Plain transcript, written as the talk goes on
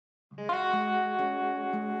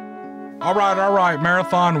All right,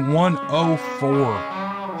 Marathon 104.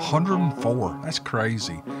 104, that's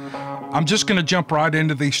crazy. I'm just gonna jump right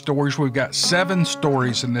into these stories. We've got 7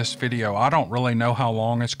 stories in this video. I don't really know how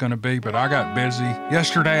long it's gonna be, but I got busy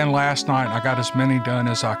yesterday and last night, and I got as many done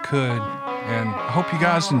as I could. And I hope you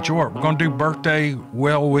guys enjoy it. We're gonna do birthday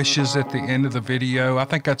well wishes at the end of the video. I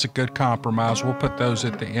think that's a good compromise. We'll put those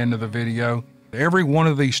at the end of the video. Every one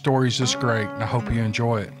of these stories is great, and I hope you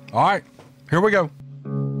enjoy it. All right, here we go.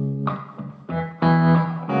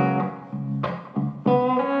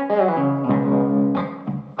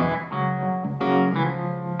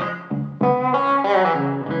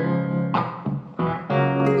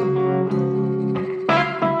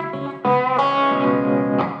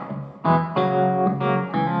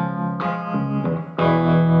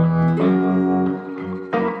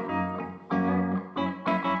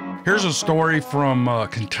 Here's a story from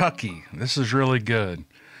Kentucky. This is really good.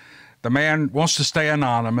 The man wants to stay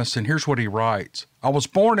anonymous, and here's what he writes. I was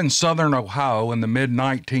born in southern Ohio in the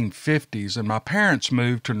mid-1950s, and my parents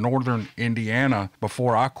moved to northern Indiana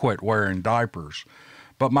before I quit wearing diapers.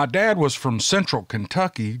 But my dad was from central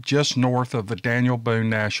Kentucky, just north of the Daniel Boone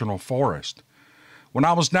National Forest. When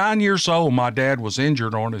I was 9 years old, my dad was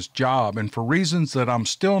injured on his job, and for reasons that I'm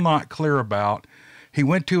still not clear about, he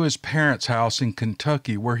went to his parents' house in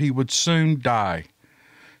Kentucky where he would soon die.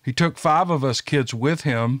 He took 5 of us kids with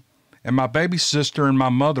him, and my baby sister and my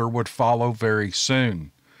mother would follow very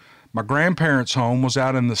soon. My grandparents' home was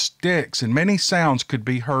out in the sticks, and many sounds could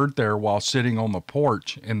be heard there while sitting on the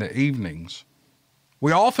porch in the evenings.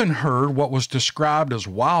 We often heard what was described as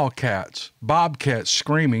wildcats, bobcats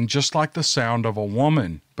screaming just like the sound of a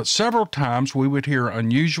woman, but several times we would hear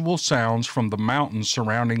unusual sounds from the mountains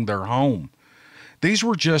surrounding their home. These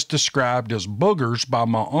were just described as boogers by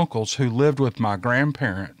my uncles who lived with my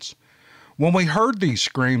grandparents. When we heard these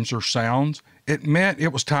screams or sounds, it meant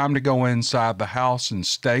it was time to go inside the house and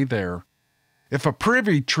stay there. If a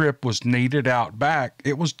privy trip was needed out back,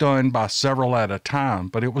 it was done by several at a time,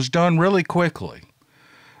 but it was done really quickly.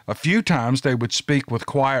 A few times they would speak with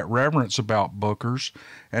quiet reverence about bookers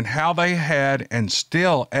and how they had and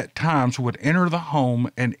still at times would enter the home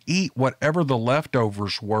and eat whatever the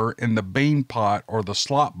leftovers were in the bean pot or the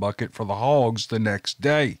slop bucket for the hogs the next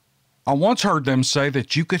day. I once heard them say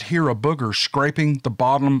that you could hear a booger scraping the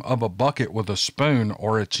bottom of a bucket with a spoon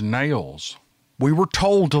or its nails. We were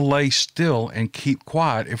told to lay still and keep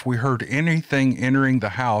quiet if we heard anything entering the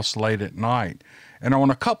house late at night. And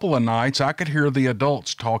on a couple of nights, I could hear the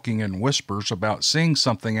adults talking in whispers about seeing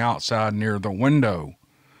something outside near the window.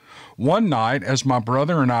 One night, as my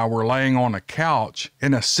brother and I were laying on a couch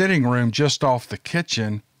in a sitting room just off the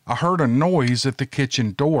kitchen, I heard a noise at the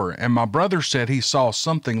kitchen door, and my brother said he saw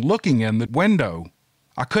something looking in the window.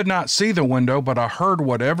 I could not see the window, but I heard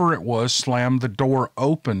whatever it was slam the door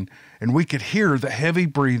open, and we could hear the heavy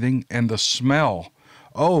breathing and the smell.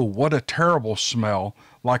 Oh, what a terrible smell,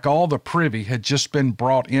 like all the privy had just been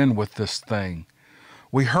brought in with this thing.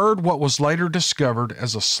 We heard what was later discovered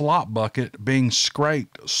as a slop bucket being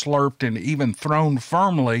scraped, slurped, and even thrown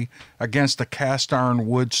firmly against a cast iron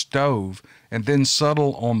wood stove and then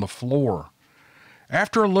settle on the floor.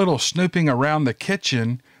 After a little snooping around the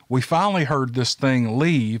kitchen, we finally heard this thing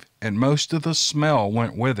leave, and most of the smell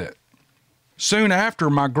went with it. Soon after,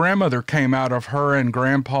 my grandmother came out of her and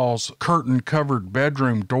Grandpa's curtain-covered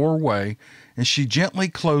bedroom doorway, and she gently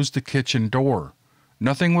closed the kitchen door.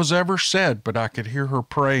 Nothing was ever said, but I could hear her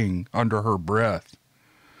praying under her breath.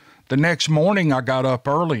 The next morning, I got up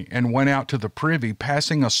early and went out to the privy,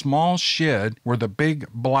 passing a small shed where the big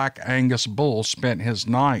black Angus bull spent his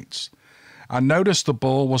nights. I noticed the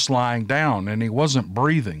bull was lying down, and he wasn't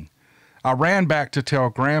breathing. I ran back to tell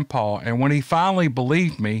Grandpa, and when he finally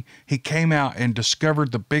believed me, he came out and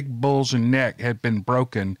discovered the big bull's neck had been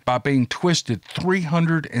broken by being twisted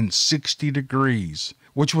 360 degrees,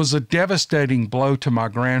 which was a devastating blow to my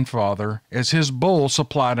grandfather, as his bull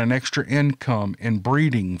supplied an extra income in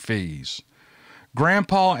breeding fees.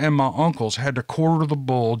 Grandpa and my uncles had to quarter the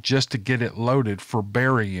bull just to get it loaded for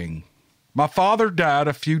burying. My father died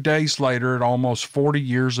a few days later at almost 40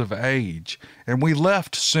 years of age, and we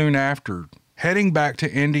left soon after, heading back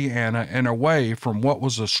to Indiana and away from what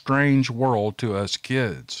was a strange world to us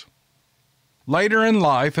kids. Later in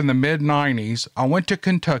life, in the mid-90s, I went to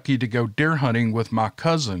Kentucky to go deer hunting with my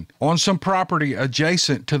cousin on some property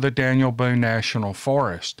adjacent to the Daniel Boone National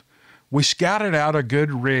Forest. We scouted out a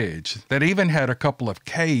good ridge that even had a couple of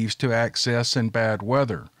caves to access in bad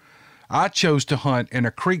weather. I chose to hunt in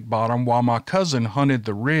a creek bottom while my cousin hunted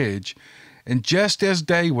the ridge, and just as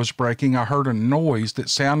day was breaking, I heard a noise that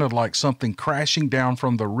sounded like something crashing down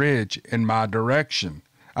from the ridge in my direction.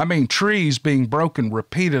 I mean, trees being broken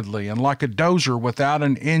repeatedly and like a dozer without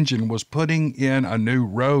an engine was putting in a new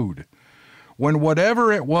road. When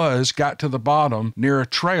whatever it was got to the bottom near a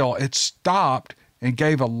trail, it stopped and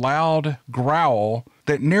gave a loud growl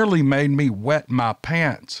that nearly made me wet my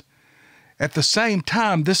pants. At the same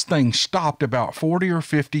time, this thing stopped about 40 or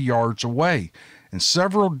 50 yards away, and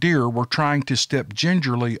several deer were trying to step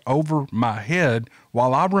gingerly over my head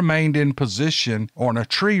while I remained in position on a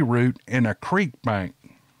tree root in a creek bank.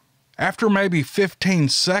 After maybe 15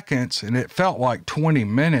 seconds, and it felt like 20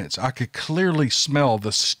 minutes, I could clearly smell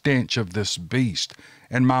the stench of this beast,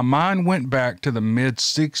 and my mind went back to the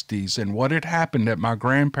mid-60s and what had happened at my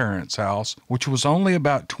grandparents' house, which was only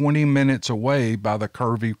about 20 minutes away by the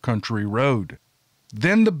curvy country road.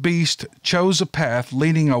 Then the beast chose a path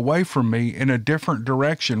leading away from me in a different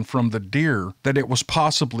direction from the deer that it was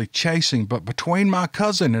possibly chasing, but between my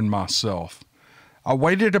cousin and myself. I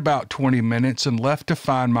waited about 20 minutes and left to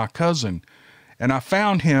find my cousin, and I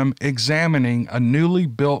found him examining a newly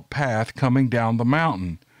built path coming down the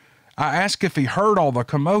mountain. I asked if he heard all the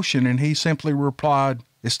commotion, and he simply replied,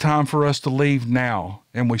 "It's time for us to leave now,"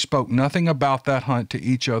 and we spoke nothing about that hunt to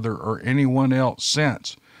each other or anyone else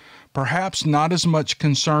since. Perhaps not as much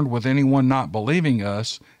concerned with anyone not believing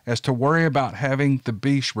us as to worry about having the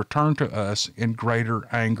beast return to us in greater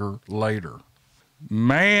anger later.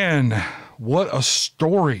 Man, what a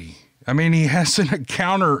story. I mean, he has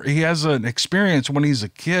an experience when he's a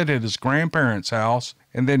kid at his grandparents' house,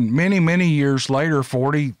 and then many years later,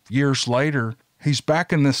 40 years later, he's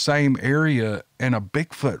back in the same area and a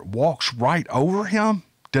Bigfoot walks right over him?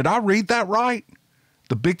 Did I read that right?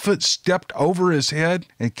 The Bigfoot stepped over his head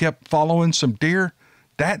and kept following some deer?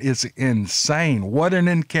 That is insane. What an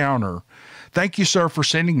encounter. Thank you, sir, for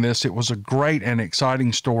sending this. It was a great and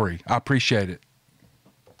exciting story. I appreciate it.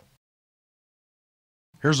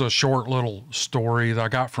 Here's a short little story that I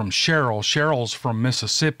got from Cheryl. Cheryl's from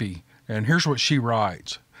Mississippi, and here's what she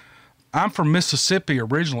writes. I'm from Mississippi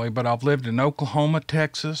originally, but I've lived in Oklahoma,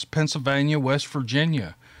 Texas, Pennsylvania, West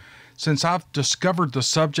Virginia. Since I've discovered the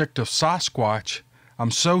subject of Sasquatch,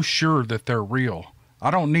 I'm so sure that they're real.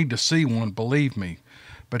 I don't need to see one, believe me.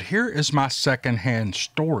 But here is my secondhand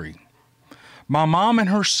story. My mom and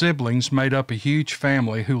her siblings made up a huge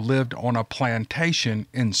family who lived on a plantation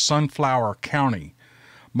in Sunflower County.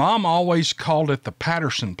 Mom always called it the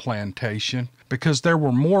Patterson Plantation because there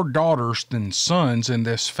were more daughters than sons in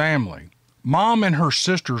this family. Mom and her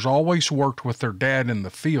sisters always worked with their dad in the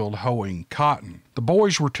field hoeing cotton. The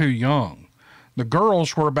boys were too young. The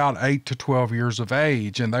girls were about 8 to 12 years of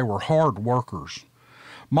age, and they were hard workers.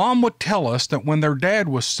 Mom would tell us that when their dad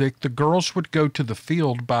was sick, the girls would go to the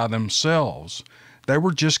field by themselves. They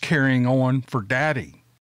were just carrying on for Daddy.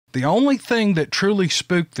 The only thing that truly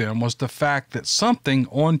spooked them was the fact that something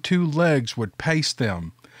on 2 legs would pace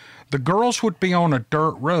them. The girls would be on a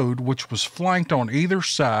dirt road which was flanked on either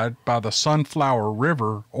side by the Sunflower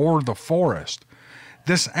River or the forest.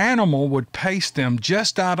 This animal would pace them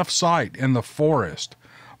just out of sight in the forest.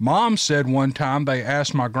 Mom said one time they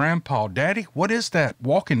asked my grandpa, "Daddy, what is that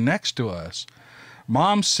walking next to us?"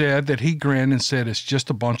 Mom said that he grinned and said, "It's just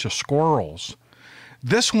a bunch of squirrels."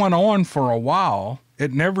 This went on for a while.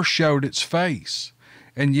 It never showed its face.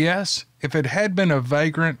 And yes, if it had been a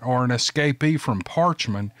vagrant or an escapee from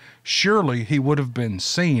Parchman, surely he would have been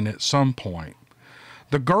seen at some point.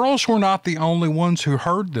 The girls were not the only ones who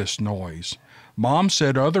heard this noise. Mom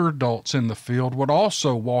said other adults in the field would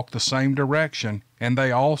also walk the same direction, and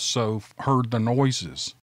they also heard the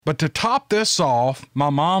noises. But to top this off, my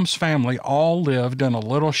mom's family all lived in a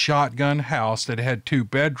little shotgun house that had 2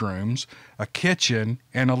 bedrooms, a kitchen,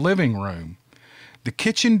 and a living room. The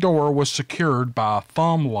kitchen door was secured by a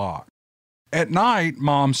thumb lock. At night,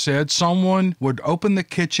 Mom said someone would open the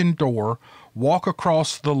kitchen door, walk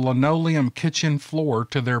across the linoleum kitchen floor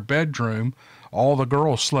to their bedroom. All the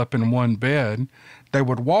girls slept in one bed. They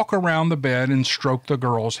would walk around the bed and stroke the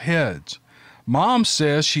girls' heads. Mom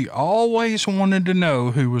says she always wanted to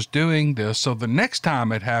know who was doing this, so the next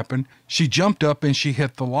time it happened, she jumped up and she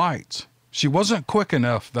hit the lights. She wasn't quick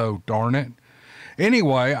enough, though, darn it.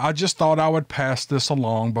 Anyway, I just thought I would pass this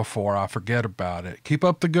along before I forget about it. Keep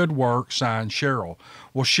up the good work, signed Cheryl.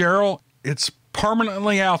 Well, Cheryl, it's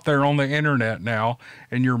permanently out there on the internet now,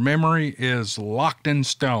 and your memory is locked in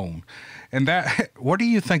stone. And that, what do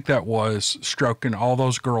you think that was, stroking all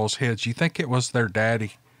those girls' heads? You think it was their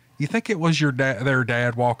daddy? You think it was their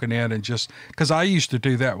dad walking in and just, because I used to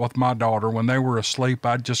do that with my daughter. When they were asleep,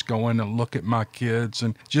 I'd just go in and look at my kids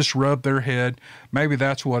and just rub their head. Maybe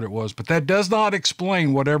that's what it was. But that does not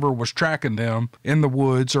explain whatever was tracking them in the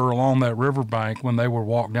woods or along that riverbank when they would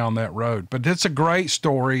walk down that road. But it's a great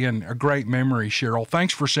story and a great memory, Cheryl.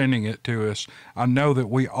 Thanks for sending it to us. I know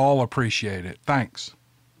that we all appreciate it. Thanks.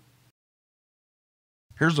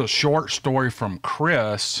 Here's a short story from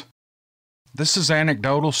Chris. This is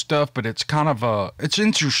anecdotal stuff, but it's kind of it's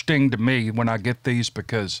interesting to me when I get these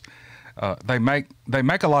because they make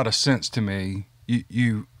a lot of sense to me.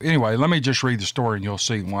 Anyway, let me just read the story and you'll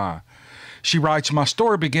see why. She writes, my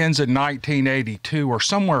story begins in 1982 or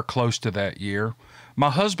somewhere close to that year. My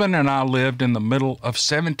husband and I lived in the middle of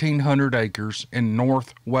 1,700 acres in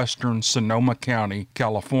northwestern Sonoma County,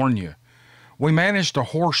 California. We managed a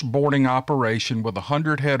horse boarding operation with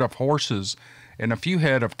 100 head of horses and a few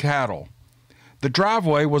head of cattle. The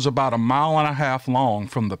driveway was about 1.5 miles long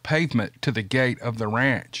from the pavement to the gate of the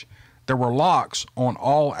ranch. There were locks on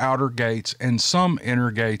all outer gates and some inner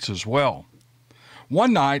gates as well.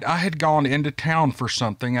 One night I had gone into town for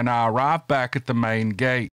something and I arrived back at the main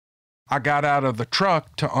gate. I got out of the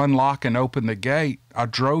truck to unlock and open the gate. I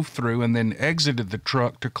drove through and then exited the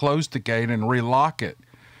truck to close the gate and relock it.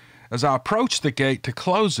 As I approached the gate to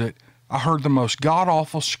close it, I heard the most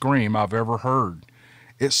god-awful scream I've ever heard.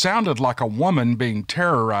 It sounded like a woman being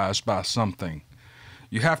terrorized by something.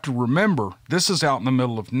 You have to remember, this is out in the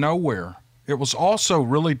middle of nowhere. It was also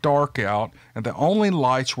really dark out, and the only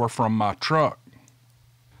lights were from my truck.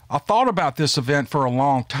 I thought about this event for a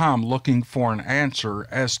long time, looking for an answer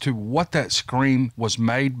as to what that scream was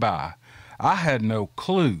made by. I had no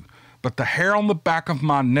clue. But the hair on the back of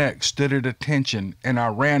my neck stood at attention, and I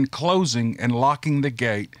ran closing and locking the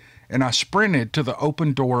gate, and I sprinted to the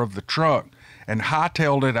open door of the truck and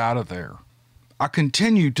hightailed it out of there. I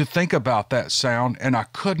continued to think about that sound, and I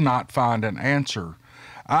could not find an answer.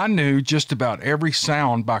 I knew just about every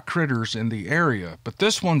sound by critters in the area, but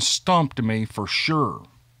this one stumped me for sure.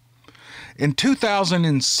 In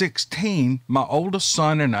 2016, my oldest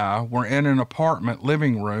son and I were in an apartment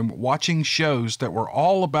living room watching shows that were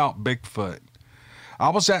all about Bigfoot. I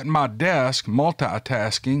was at my desk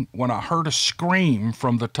multitasking when I heard a scream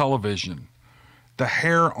from the television. The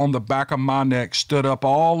hair on the back of my neck stood up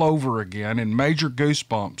all over again and major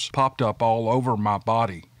goosebumps popped up all over my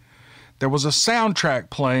body. There was a soundtrack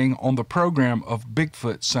playing on the program of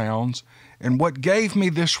Bigfoot sounds, and what gave me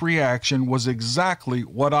this reaction was exactly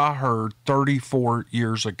what I heard 34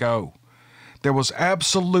 years ago. There was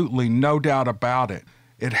absolutely no doubt about it.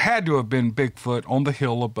 It had to have been Bigfoot on the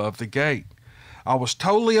hill above the gate. I was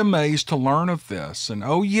totally amazed to learn of this, and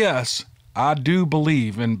oh yes, I do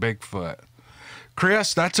believe in Bigfoot.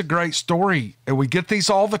 Chris, that's a great story, and we get these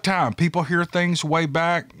all the time. People hear things way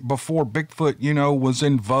back before Bigfoot, was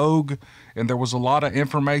in vogue, and there was a lot of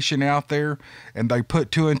information out there, and they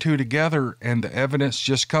put two and two together, and the evidence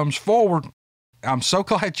just comes forward. I'm so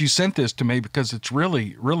glad you sent this to me because it's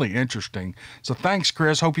really, really interesting. So thanks,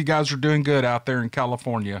 Chris. Hope you guys are doing good out there in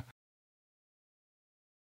California.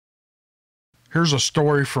 Here's a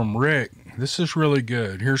story from Rick. This is really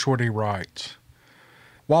good. Here's what he writes.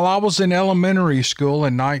 While I was in elementary school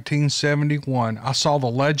in 1971, I saw The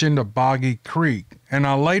Legend of Boggy Creek, and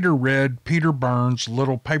I later read Peter Burns'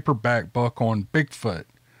 little paperback book on Bigfoot.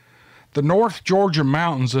 The North Georgia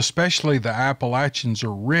mountains, especially the Appalachians,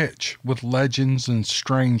 are rich with legends and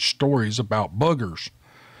strange stories about boogers.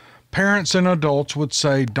 Parents and adults would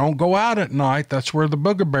say, "Don't go out at night, that's where the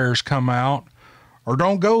booger bears come out," or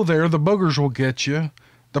 "Don't go there, the boogers will get you."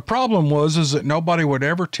 The problem was that nobody would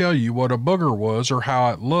ever tell you what a booger was or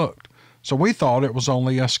how it looked, so we thought it was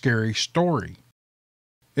only a scary story.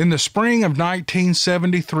 In the spring of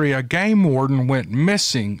 1973, a game warden went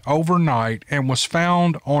missing overnight and was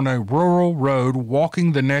found on a rural road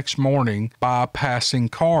walking the next morning by a passing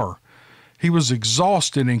car. He was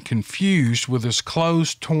exhausted and confused with his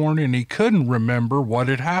clothes torn, and he couldn't remember what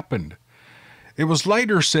had happened. It was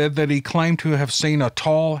later said that he claimed to have seen a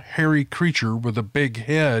tall, hairy creature with a big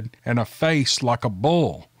head and a face like a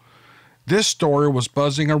bull. This story was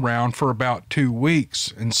buzzing around for about 2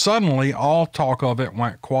 weeks, and suddenly all talk of it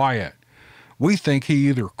went quiet. We think he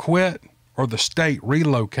either quit or the state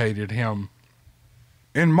relocated him.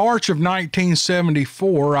 In March of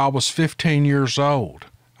 1974, I was 15 years old.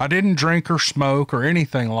 I didn't drink or smoke or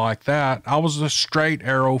anything like that. I was a straight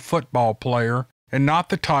arrow football player and not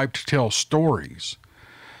the type to tell stories.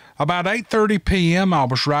 About 8:30 p.m., I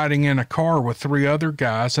was riding in a car with 3 other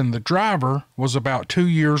guys, and the driver was about 2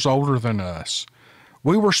 years older than us.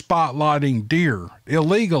 We were spotlighting deer,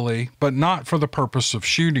 illegally, but not for the purpose of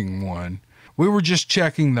shooting one. We were just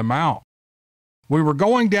checking them out. We were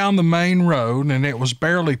going down the main road, and it was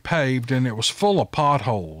barely paved, and it was full of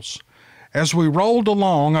potholes. As we rolled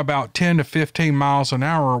along about 10 to 15 miles an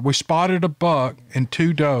hour, we spotted a buck and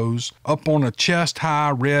 2 does up on a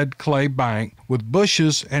chest-high red clay bank with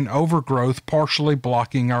bushes and overgrowth partially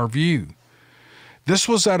blocking our view. This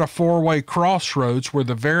was at a 4-way crossroads where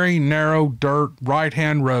the very narrow dirt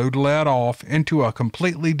right-hand road led off into a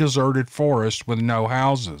completely deserted forest with no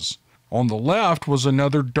houses. On the left was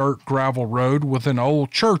another dirt gravel road with an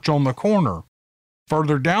old church on the corner.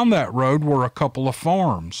 Further down that road were a couple of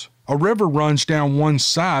farms. A river runs down one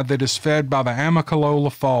side that is fed by the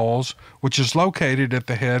Amicalola Falls, which is located at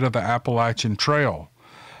the head of the Appalachian Trail.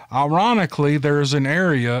 Ironically, there is an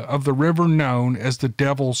area of the river known as the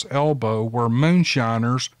Devil's Elbow where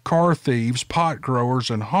moonshiners, car thieves, pot growers,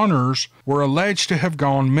 and hunters were alleged to have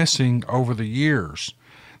gone missing over the years.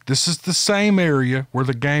 This is the same area where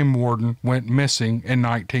the game warden went missing in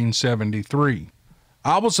 1973.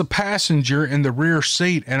 I was a passenger in the rear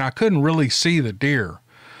seat and I couldn't really see the deer.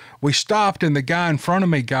 We stopped and the guy in front of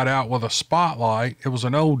me got out with a spotlight. It was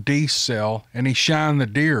an old diesel and he shined the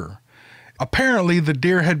deer. Apparently the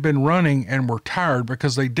deer had been running and were tired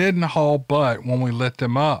because they didn't haul butt when we lit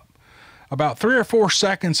them up. About 3 or 4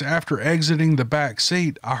 seconds after exiting the back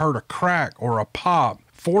seat, I heard a crack or a pop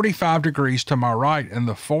 45 degrees to my right in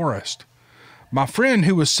the forest. My friend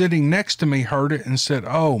who was sitting next to me heard it and said,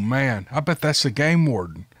 "Oh man, I bet that's the game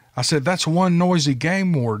warden." I said, "That's one noisy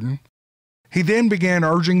game warden." He then began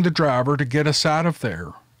urging the driver to get us out of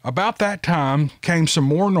there. About that time came some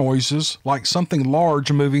more noises, like something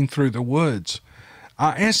large moving through the woods.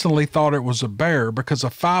 I instantly thought it was a bear because a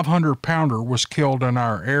 500-pounder was killed in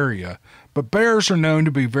our area, but bears are known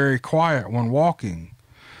to be very quiet when walking.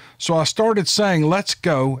 So I started saying, "Let's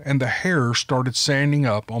go," and the hairs started standing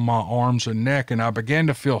up on my arms and neck, and I began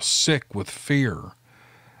to feel sick with fear.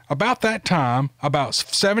 About that time, about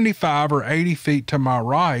 75 or 80 feet to my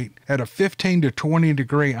right, at a 15 to 20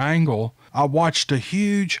 degree angle, I watched a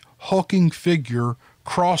huge, hulking figure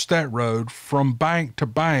cross that road from bank to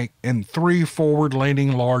bank in 3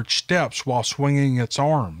 forward-leaning large steps while swinging its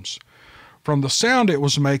arms. From the sound it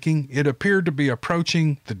was making, it appeared to be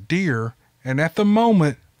approaching the deer, and at the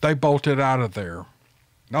moment, they bolted out of there.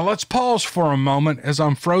 Now let's pause for a moment as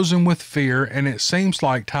I'm frozen with fear and it seems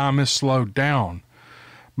like time has slowed down.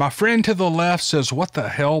 My friend to the left says, "What the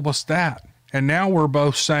hell was that?" And now we're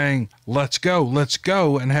both saying, let's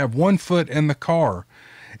go, and have one foot in the car.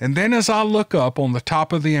 And then as I look up on the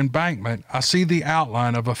top of the embankment, I see the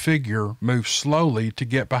outline of a figure move slowly to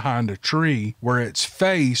get behind a tree where its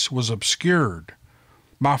face was obscured.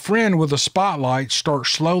 My friend with a spotlight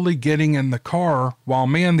starts slowly getting in the car while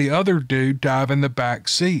me and the other dude dive in the back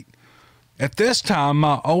seat. At this time,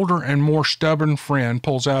 my older and more stubborn friend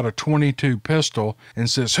pulls out a .22 pistol and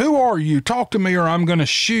says, "Who are you? Talk to me or I'm going to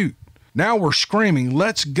shoot." Now we're screaming,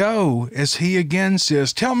 "Let's go," as he again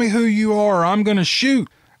says, "Tell me who you are or I'm going to shoot."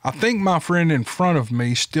 I think my friend in front of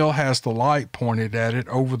me still has the light pointed at it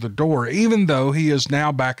over the door, even though he is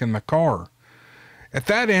now back in the car. At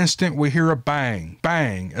that instant, we hear a bang,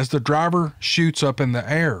 bang, as the driver shoots up in the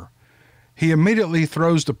air. He immediately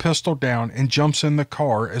throws the pistol down and jumps in the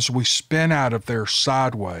car as we spin out of there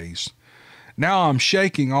sideways. Now I'm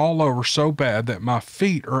shaking all over so bad that my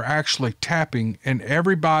feet are actually tapping and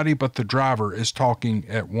everybody but the driver is talking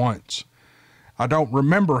at once. I don't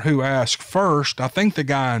remember who asked first. I think the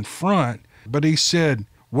guy in front, but he said,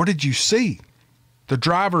 "What did you see?" The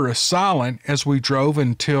driver is silent as we drove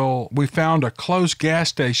until we found a closed gas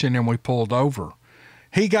station and we pulled over.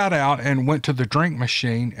 He got out and went to the drink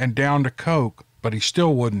machine and downed a Coke, but he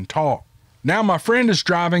still wouldn't talk. Now my friend is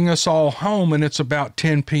driving us all home and it's about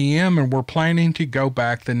 10 p.m. and we're planning to go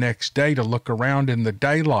back the next day to look around in the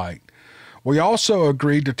daylight. We also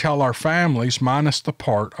agreed to tell our families, minus the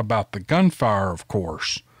part about the gunfire, of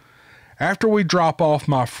course. After we drop off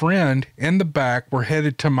my friend in the back, we're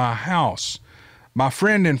headed to my house. My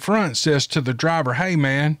friend in front says to the driver, "Hey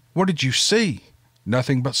man, what did you see?"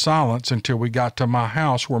 Nothing but silence until we got to my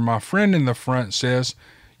house where my friend in the front says,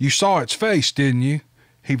 "You saw its face, didn't you?"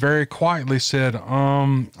 He very quietly said,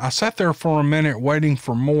 I sat there for a minute waiting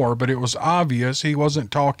for more, but it was obvious he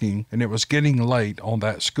wasn't talking and it was getting late on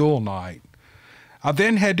that school night. I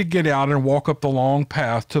then had to get out and walk up the long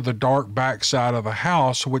path to the dark backside of the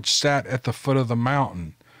house, which sat at the foot of the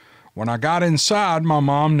mountain. When I got inside, my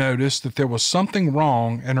mom noticed that there was something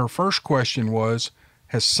wrong, and her first question was,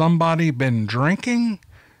 "Has somebody been drinking?"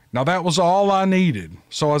 Now that was all I needed.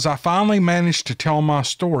 So as I finally managed to tell my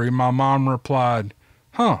story, my mom replied,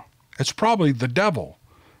 "Huh, it's probably the devil."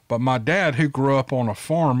 But my dad, who grew up on a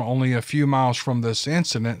farm only a few miles from this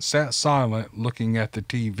incident, sat silent looking at the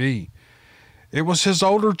TV. It was his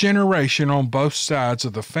older generation on both sides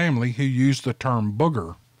of the family who used the term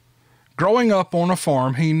booger. Growing up on a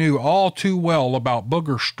farm, he knew all too well about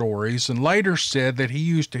booger stories and later said that he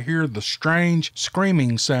used to hear the strange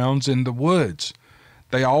screaming sounds in the woods.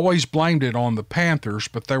 They always blamed it on the panthers,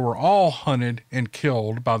 but they were all hunted and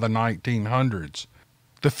killed by the 1900s.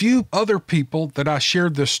 The few other people that I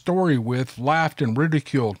shared this story with laughed and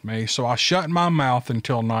ridiculed me, so I shut my mouth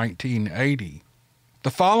until 1980.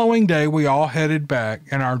 The following day, we all headed back,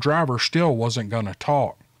 and our driver still wasn't going to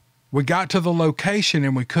talk. We got to the location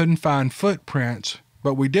and we couldn't find footprints,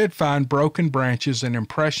 but we did find broken branches and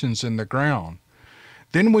impressions in the ground.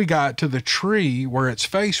 Then we got to the tree where its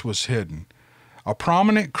face was hidden. A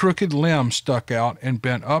prominent crooked limb stuck out and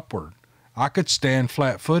bent upward. I could stand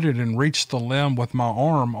flat-footed and reach the limb with my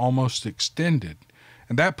arm almost extended,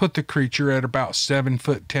 and that put the creature at about 7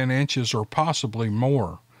 foot 10 inches or possibly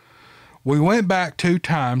more. We went back 2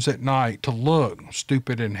 times at night to look,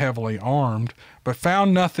 stupid and heavily armed, but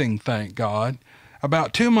found nothing, thank God.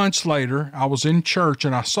 About 2 months later, I was in church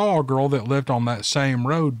and I saw a girl that lived on that same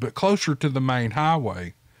road, but closer to the main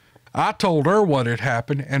highway. I told her what had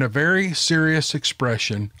happened, and a very serious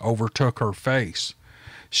expression overtook her face.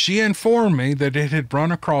 She informed me that it had run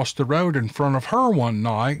across the road in front of her one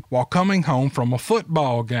night while coming home from a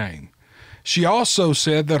football game. She also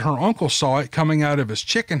said that her uncle saw it coming out of his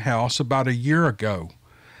chicken house about a year ago.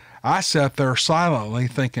 I sat there silently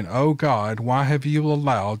thinking, oh God, why have you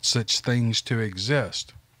allowed such things to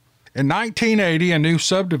exist? In 1980, a new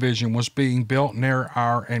subdivision was being built near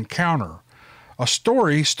our encounter. A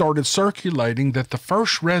story started circulating that the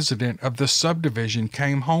first resident of this subdivision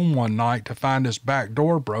came home one night to find his back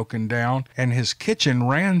door broken down and his kitchen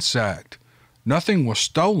ransacked. Nothing was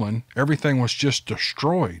stolen, everything was just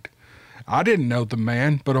destroyed. I didn't know the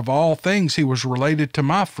man, but of all things he was related to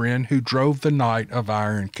my friend who drove the night of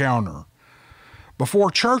our encounter. Before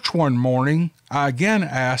church one morning, I again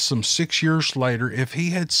asked him 6 years later if he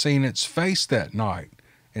had seen its face that night,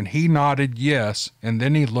 and he nodded yes, and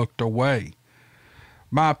then he looked away.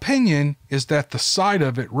 My opinion is that the sight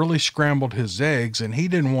of it really scrambled his eggs and he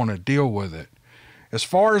didn't want to deal with it. As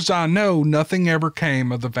far as I know, nothing ever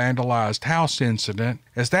came of the vandalized house incident,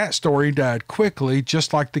 as that story died quickly,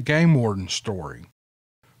 just like the game warden story.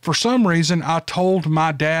 For some reason, I told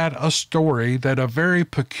my dad a story that a very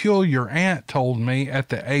peculiar aunt told me at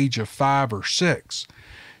the age of 5 or 6.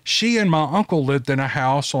 She and my uncle lived in a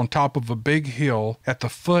house on top of a big hill at the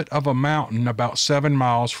foot of a mountain about 7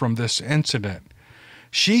 miles from this incident.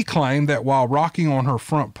 She claimed that while rocking on her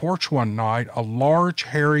front porch one night, a large,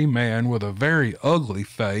 hairy man with a very ugly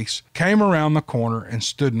face came around the corner and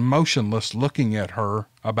stood motionless looking at her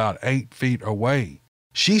about 8 feet away.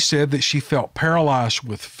 She said that she felt paralyzed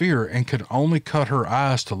with fear and could only cut her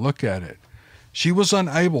eyes to look at it. She was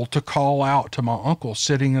unable to call out to my uncle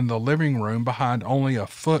sitting in the living room behind only a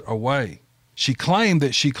foot away. She claimed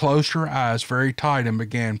that she closed her eyes very tight and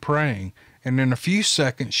began praying, and in a few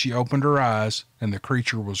seconds she opened her eyes and the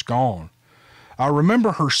creature was gone. I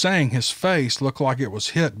remember her saying his face looked like it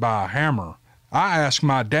was hit by a hammer. I asked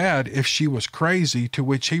my dad if she was crazy, to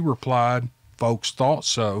which he replied, "Folks thought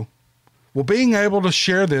so." Well, being able to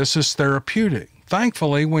share this is therapeutic.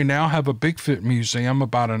 Thankfully, we now have a Bigfoot museum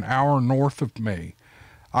about an hour north of me.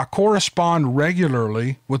 I correspond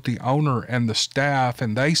regularly with the owner and the staff,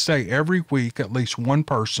 and they say every week at least one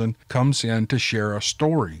person comes in to share a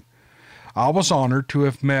story. I was honored to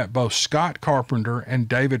have met both Scott Carpenter and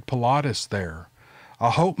David Pilatus there. I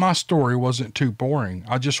hope my story wasn't too boring.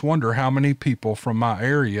 I just wonder how many people from my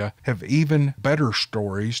area have even better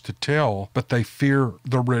stories to tell, but they fear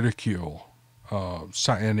the ridicule.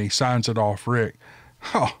 And he signs it off, Rick.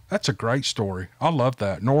 Oh, that's a great story. I love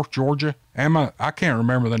that. North Georgia. I can't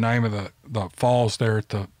remember the name of the falls there at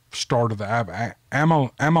the start of the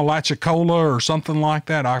Amalachicola or something like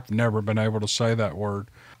that. I've never been able to say that word.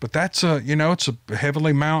 But that's it's a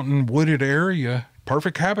heavily mountain wooded area.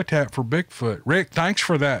 Perfect habitat for Bigfoot. Rick, thanks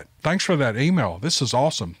for that. Thanks for that email. This is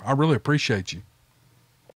awesome. I really appreciate you.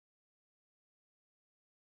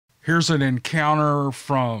 Here's an encounter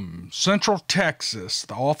from Central Texas.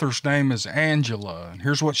 The author's name is Angela, and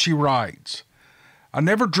here's what she writes. I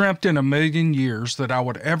never dreamt in a million years that I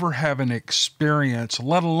would ever have an experience,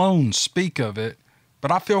 let alone speak of it,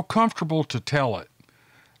 but I feel comfortable to tell it.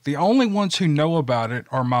 The only ones who know about it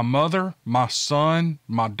are my mother, my son,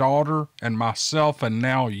 my daughter, and myself, and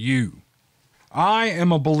now you. I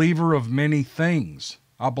am a believer of many things.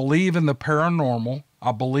 I believe in the paranormal.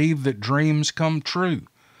 I believe that dreams come true.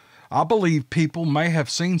 I believe people may have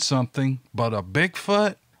seen something, but a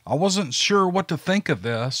Bigfoot? I wasn't sure what to think of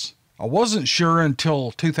this. I wasn't sure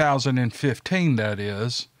until 2015, that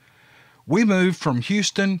is. We moved from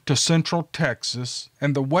Houston to Central Texas,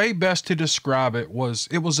 and the way best to describe it was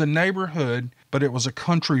a neighborhood, but it was a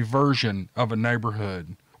country version of a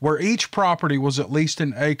neighborhood, where each property was at least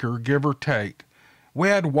an acre, give or take. We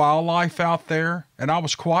had wildlife out there, and I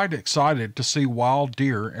was quite excited to see wild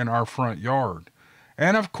deer in our front yard.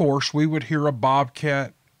 And of course, we would hear a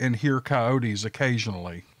bobcat and hear coyotes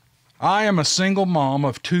occasionally. I am a single mom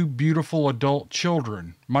of 2 beautiful adult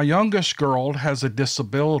children. My youngest girl has a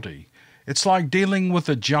disability. It's like dealing with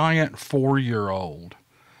a giant 4-year-old.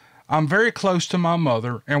 I'm very close to my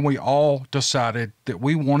mother, and we all decided that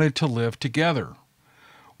we wanted to live together.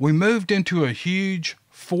 We moved into a huge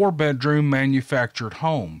 4-bedroom manufactured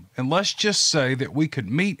home, and let's just say that we could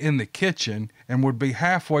meet in the kitchen and would be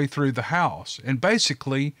halfway through the house, and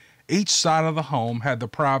basically each side of the home had the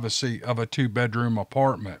privacy of a 2-bedroom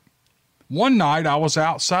apartment. One night I was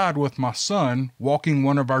outside with my son walking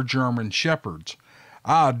one of our German Shepherds.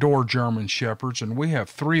 I adore German Shepherds, and we have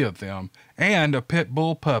 3 of them, and a pit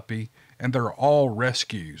bull puppy, and they're all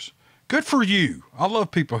rescues. Good for you. I love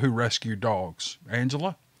people who rescue dogs.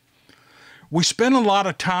 Angela? We spent a lot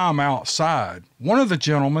of time outside. One of the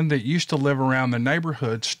gentlemen that used to live around the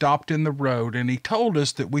neighborhood stopped in the road, and he told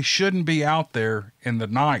us that we shouldn't be out there in the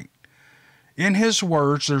night. In his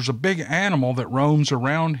words, there's a big animal that roams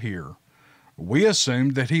around here. We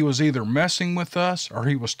assumed that he was either messing with us or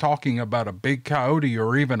he was talking about a big coyote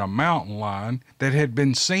or even a mountain lion that had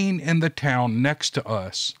been seen in the town next to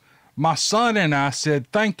us. My son and I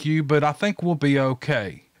said, "Thank you, but I think we'll be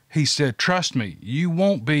okay." He said, "Trust me, you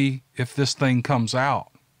won't be if this thing comes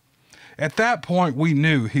out." At that point, we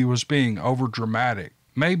knew he was being overdramatic.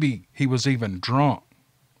 Maybe he was even drunk.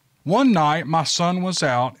 One night, my son was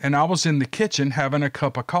out, and I was in the kitchen having a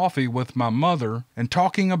cup of coffee with my mother and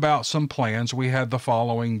talking about some plans we had the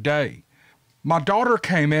following day. My daughter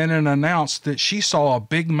came in and announced that she saw a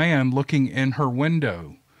big man looking in her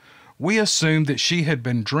window. We assumed that she had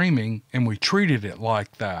been dreaming, and we treated it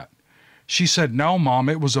like that. She said, "No, Mom,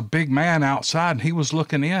 it was a big man outside, and he was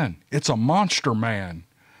looking in. It's a monster man."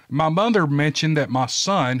 My mother mentioned that my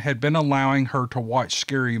son had been allowing her to watch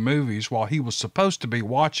scary movies while he was supposed to be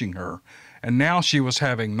watching her, and now she was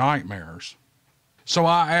having nightmares. So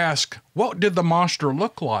I asked, what did the monster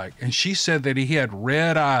look like? And she said that he had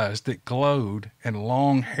red eyes that glowed and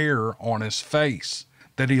long hair on his face,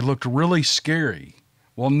 that he looked really scary.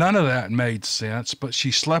 Well, none of that made sense, but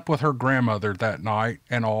she slept with her grandmother that night,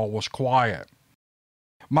 and all was quiet.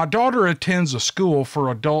 My daughter attends a school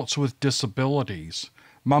for adults with disabilities.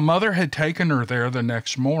 My mother had taken her there the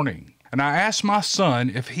next morning, and I asked my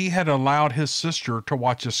son if he had allowed his sister to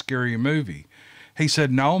watch a scary movie. He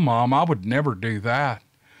said, "No, Mom, I would never do that."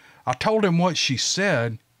 I told him what she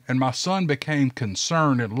said, and my son became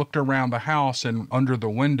concerned and looked around the house and under the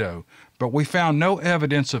window, but we found no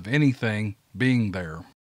evidence of anything being there.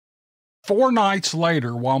 4 nights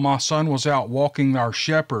later, while my son was out walking our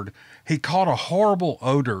shepherd, he caught a horrible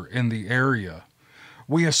odor in the area.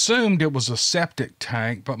 We assumed it was a septic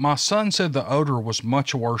tank, but my son said the odor was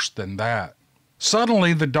much worse than that.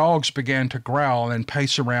 Suddenly, the dogs began to growl and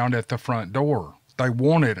pace around at the front door. They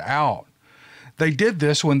wanted out. They did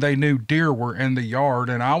this when they knew deer were in the yard,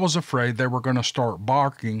 and I was afraid they were going to start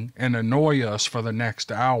barking and annoy us for the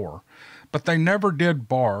next hour. But they never did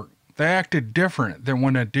bark. They acted different than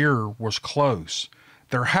when a deer was close.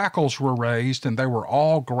 Their hackles were raised, and they were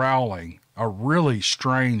all growling, a really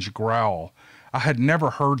strange growl. I had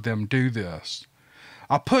never heard them do this.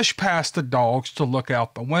 I pushed past the dogs to look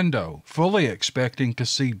out the window, fully expecting to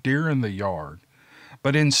see deer in the yard.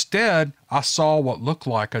 But instead, I saw what looked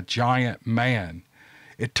like a giant man.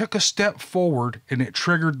 It took a step forward, and it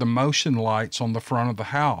triggered the motion lights on the front of the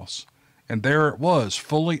house. And there it was,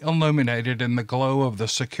 fully illuminated in the glow of the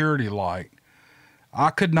security light. I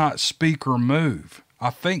could not speak or move.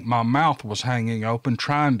 I think my mouth was hanging open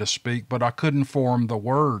trying to speak, but I couldn't form the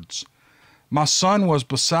words. My son was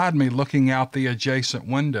beside me looking out the adjacent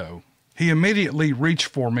window. He immediately reached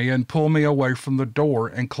for me and pulled me away from the door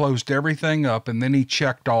and closed everything up, and then he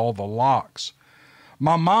checked all the locks.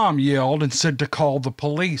 My mom yelled and said to call the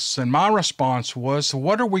police, and my response was,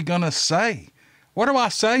 "What are we going to say?" "What do I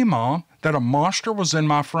say, Mom? That a monster was in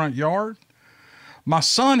my front yard?" My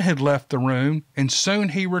son had left the room, and soon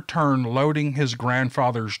he returned loading his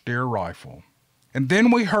grandfather's deer rifle. And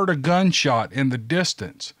then we heard a gunshot in the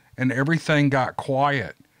distance, and everything got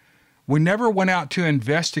quiet. We never went out to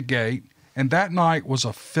investigate, and that night was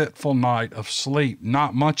a fitful night of sleep.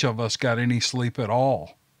 Not much of us got any sleep at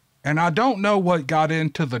all. And I don't know what got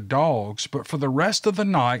into the dogs, but for the rest of the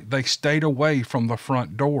night, they stayed away from the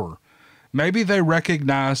front door. Maybe they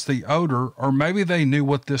recognized the odor, or maybe they knew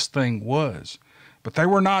what this thing was, but they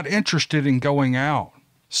were not interested in going out.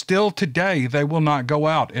 Still today, they will not go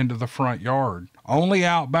out into the front yard, only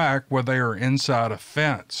out back where they are inside a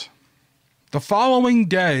fence. The following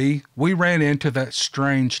day, we ran into that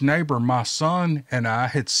strange neighbor my son and I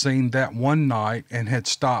had seen that one night and had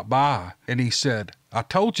stopped by, and he said, "I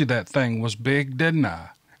told you that thing was big, didn't I?"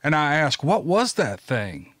 And I asked, "What was that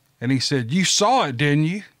thing?" And he said, "You saw it, didn't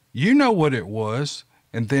you? You know what it was."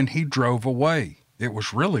 And then he drove away. It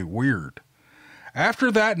was really weird.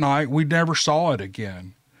 After that night, we never saw it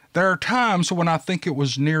again. There are times when I think it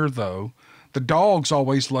was near, though. The dogs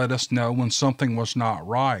always let us know when something was not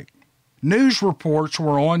right. News reports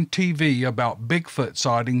were on TV about Bigfoot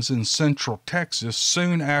sightings in central Texas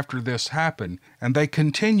soon after this happened, and they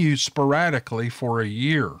continued sporadically for a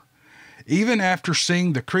year. Even after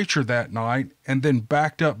seeing the creature that night, and then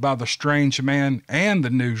backed up by the strange man and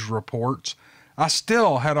the news reports, I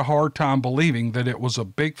still had a hard time believing that it was a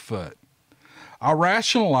Bigfoot. I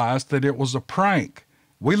rationalized that it was a prank.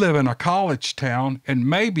 We live in a college town, and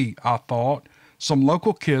maybe, I thought, some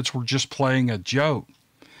local kids were just playing a joke.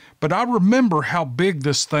 But I remember how big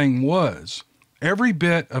this thing was. Every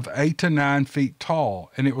bit of 8 to 9 feet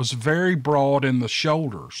tall, and it was very broad in the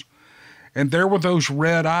shoulders. And there were those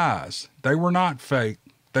red eyes. They were not fake,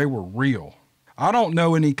 they were real. I don't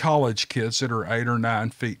know any college kids that are 8 or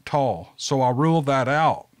 9 feet tall, so I ruled that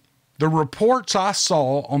out. The reports I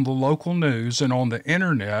saw on the local news and on the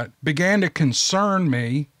internet began to concern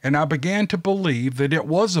me, and I began to believe that it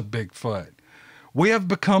was a Bigfoot. We have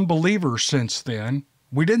become believers since then.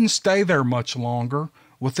 We didn't stay there much longer.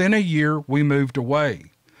 Within a year, we moved away.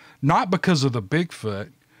 Not because of the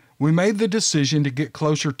Bigfoot. We made the decision to get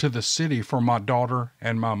closer to the city for my daughter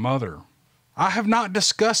and my mother. I have not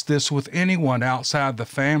discussed this with anyone outside the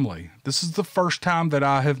family. This is the first time that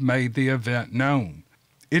I have made the event known.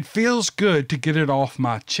 It feels good to get it off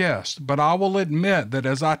my chest, but I will admit that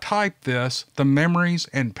as I type this, the memories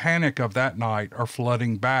and panic of that night are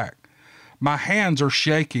flooding back. My hands are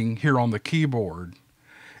shaking here on the keyboard.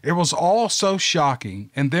 It was all so shocking,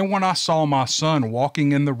 and then when I saw my son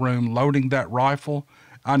walking in the room loading that rifle,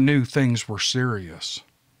 I knew things were serious.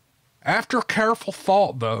 After careful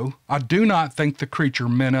thought, though, I do not think the creature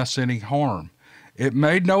meant us any harm. It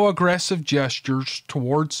made no aggressive gestures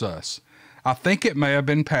towards us. I think it may have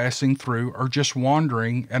been passing through or just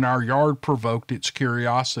wandering, and our yard provoked its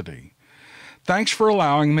curiosity. Thanks for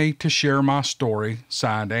allowing me to share my story.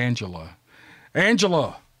 Signed, Angela.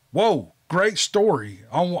 Angela, whoa, great story.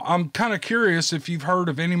 I'm kind of curious if you've heard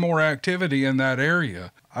of any more activity in that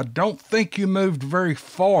area. I don't think you moved very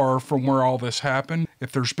far from where all this happened.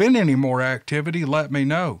 If there's been any more activity, let me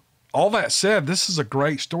know. All that said, this is a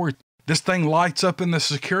great story. This thing lights up in the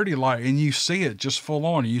security light and you see it just full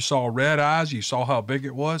on. You saw red eyes. You saw how big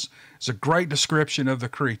it was. It's a great description of the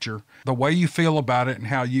creature, the way you feel about it and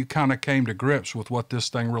how you kind of came to grips with what this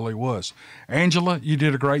thing really was. Angela, you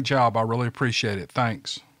did a great job. I really appreciate it.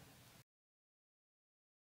 Thanks.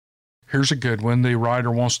 Here's a good one. The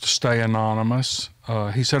writer wants to stay anonymous.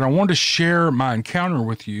 He said, I want to share my encounter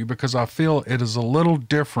with you because I feel it is a little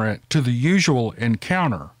different to the usual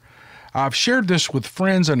encounter. I've shared this with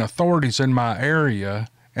friends and authorities in my area,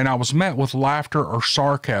 and I was met with laughter or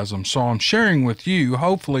sarcasm, so I'm sharing with you,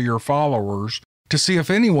 hopefully your followers, to see if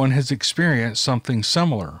anyone has experienced something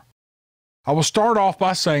similar. I will start off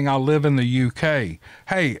by saying I live in the UK.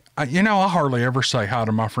 Hey, I hardly ever say hi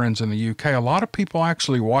to my friends in the UK. A lot of people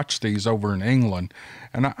actually watch these over in England,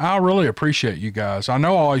 and I really appreciate you guys. I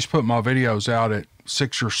know I always put my videos out at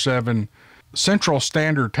 6 or 7 Central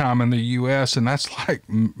Standard Time in the US, and that's like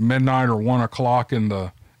midnight or 1 o'clock in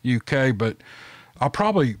the UK, but I'll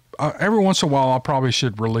probably, every once in a while, I probably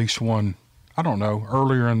should release one, I don't know,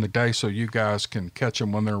 earlier in the day so you guys can catch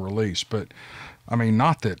them when they're released. But I mean,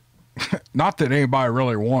 not that anybody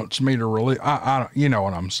really wants me to release, you know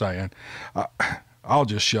what I'm saying. I'll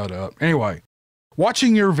just shut up. Anyway,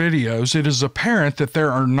 watching your videos, it is apparent that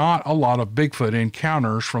there are not a lot of Bigfoot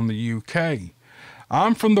encounters from the UK.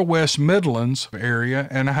 I'm from the West Midlands area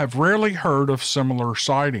and I have rarely heard of similar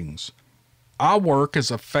sightings. I work as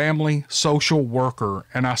a family social worker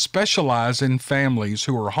and I specialize in families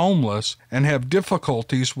who are homeless and have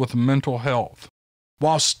difficulties with mental health.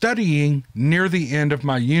 While studying near the end of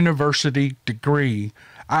my university degree,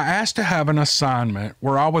 I asked to have an assignment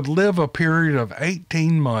where I would live a period of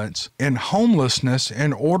 18 months in homelessness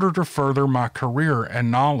in order to further my career and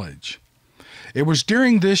knowledge. It was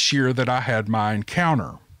during this year that I had my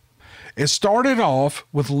encounter. It started off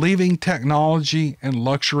with leaving technology and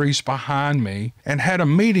luxuries behind me and had a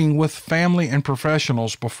meeting with family and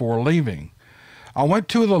professionals before leaving. I went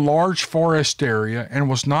to the large forest area and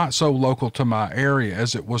was not so local to my area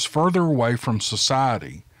as it was further away from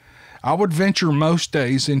society. I would venture most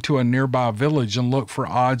days into a nearby village and look for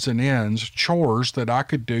odds and ends, chores that I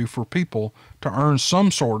could do for people to earn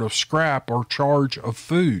some sort of scrap or charge of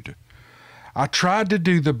food. I tried to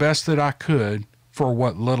do the best that I could for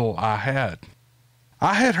what little I had.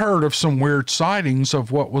 I had heard of some weird sightings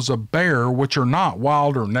of what was a bear, which are not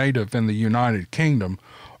wild or native in the United Kingdom,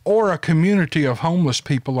 or a community of homeless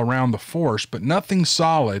people around the forest, but nothing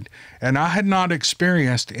solid, and I had not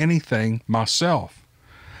experienced anything myself.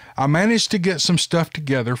 I managed to get some stuff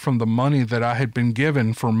together from the money that I had been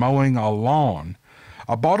given for mowing a lawn.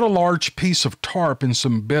 I bought a large piece of tarp and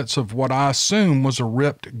some bits of what I assume was a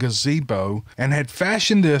ripped gazebo and had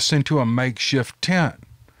fashioned this into a makeshift tent.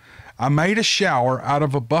 I made a shower out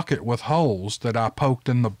of a bucket with holes that I poked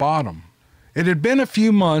in the bottom. It had been a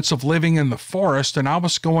few months of living in the forest, and I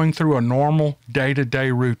was going through a normal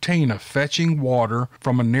day-to-day routine of fetching water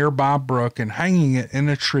from a nearby brook and hanging it in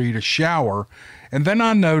a tree to shower, and then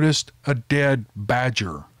I noticed a dead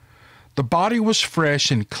badger. The body was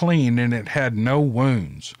fresh and clean, and it had no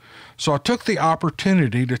wounds, so I took the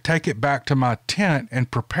opportunity to take it back to my tent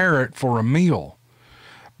and prepare it for a meal.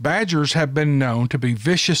 Badgers have been known to be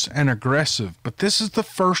vicious and aggressive, but this is the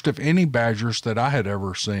first of any badgers that I had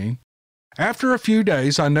ever seen. After a few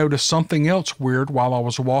days, I noticed something else weird while I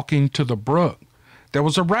was walking to the brook. There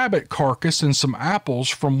was a rabbit carcass and some apples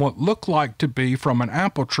from what looked like to be from an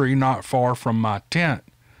apple tree not far from my tent.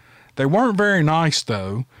 They weren't very nice,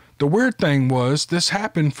 though. The weird thing was, this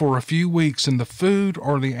happened for a few weeks, and the food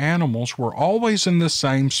or the animals were always in the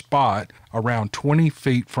same spot around 20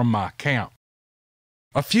 feet from my camp.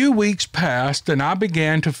 A few weeks passed, and I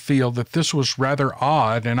began to feel that this was rather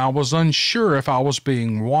odd, and I was unsure if I was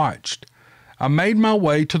being watched. I made my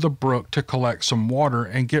way to the brook to collect some water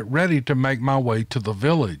and get ready to make my way to the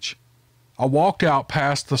village. I walked out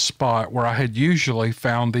past the spot where I had usually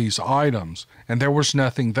found these items, and there was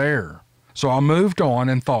nothing there. So I moved on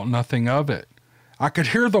and thought nothing of it. I could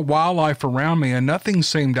hear the wildlife around me, and nothing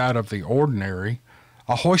seemed out of the ordinary.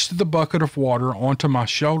 I hoisted the bucket of water onto my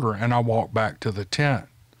shoulder, and I walked back to the tent.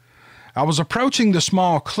 I was approaching the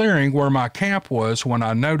small clearing where my camp was when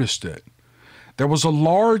I noticed it. There was a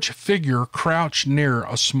large figure crouched near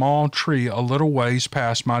a small tree a little ways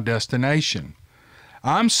past my destination.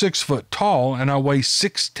 I'm 6 foot tall and I weigh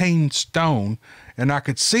 16 stone, and I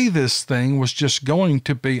could see this thing was just going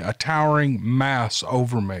to be a towering mass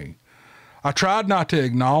over me. I tried not to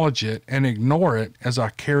acknowledge it and ignore it as I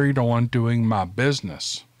carried on doing my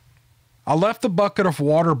business. I left the bucket of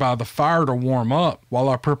water by the fire to warm up while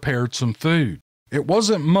I prepared some food. It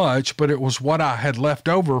wasn't much, but it was what I had left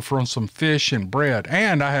over from some fish and bread,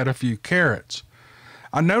 and I had a few carrots.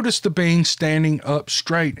 I noticed the being standing up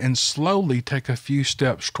straight and slowly take a few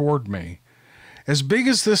steps toward me. As big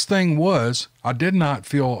as this thing was, I did not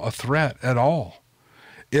feel a threat at all.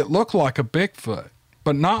 It looked like a Bigfoot,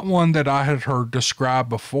 but not one that I had heard described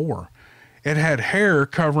before. It had hair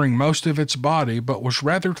covering most of its body, but was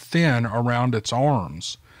rather thin around its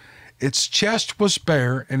arms. Its chest was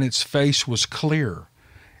bare and its face was clear.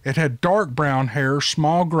 It had dark brown hair,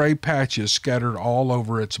 small gray patches scattered all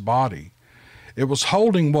over its body. It was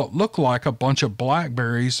holding what looked like a bunch of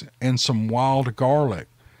blackberries and some wild garlic.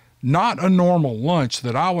 Not a normal lunch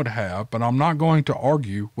that I would have, but I'm not going to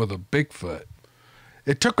argue with a Bigfoot.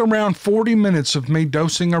 It took around 40 minutes of me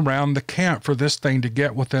dosing around the camp for this thing to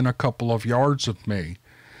get within a couple of yards of me.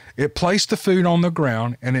 It placed the food on the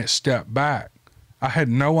ground and it stepped back. I had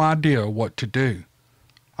no idea what to do.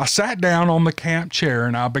 I sat down on the camp chair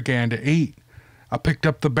and I began to eat. I picked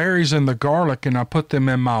up the berries and the garlic and I put them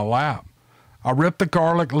in my lap. I ripped the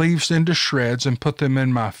garlic leaves into shreds and put them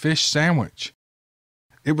in my fish sandwich.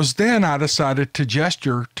 It was then I decided to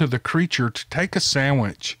gesture to the creature to take a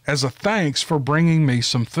sandwich as a thanks for bringing me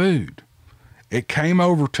some food. It came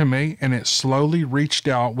over to me and it slowly reached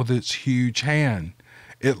out with its huge hand.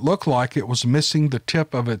 It looked like it was missing the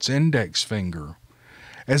tip of its index finger.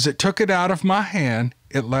 As it took it out of my hand,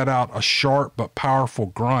 it let out a sharp but powerful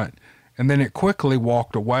grunt, and then it quickly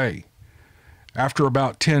walked away. After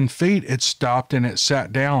about 10 feet, it stopped and it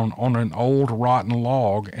sat down on an old rotten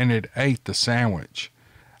log and it ate the sandwich.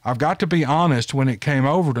 I've got to be honest, when it came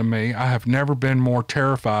over to me, I have never been more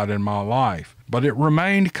terrified in my life, but it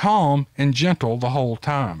remained calm and gentle the whole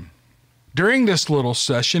time. During this little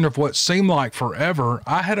session of what seemed like forever,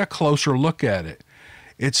 I had a closer look at it.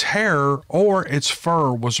 Its hair or its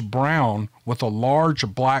fur was brown with a large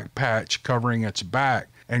black patch covering its back,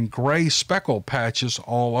 and gray speckle patches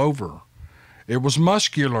all over. It was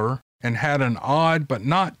muscular and had an odd but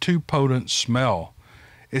not too potent smell.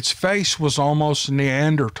 Its face was almost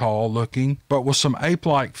Neanderthal looking, but with some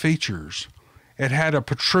ape-like features. It had a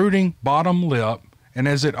protruding bottom lip, and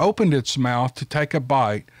as it opened its mouth to take a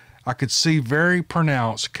bite, I could see very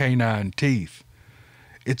pronounced canine teeth.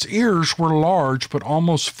 Its ears were large but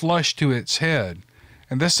almost flush to its head,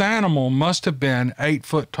 and this animal must have been 8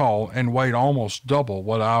 foot tall and weighed almost double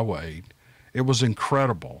what I weighed. It was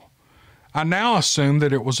incredible. I now assume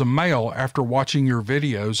that it was a male after watching your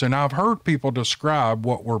videos, and I've heard people describe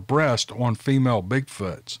what were breasts on female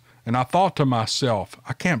Bigfoots, and I thought to myself,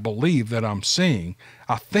 I can't believe that I'm seeing.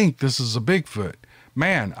 I think this is a Bigfoot.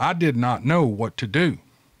 Man, I did not know what to do.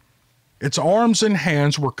 Its arms and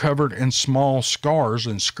hands were covered in small scars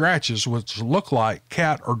and scratches which looked like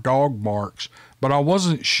cat or dog marks, but I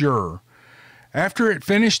wasn't sure. After it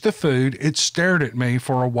finished the food, it stared at me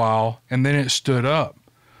for a while, and then it stood up.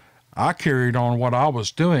 I carried on what I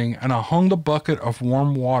was doing, and I hung the bucket of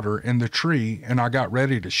warm water in the tree, and I got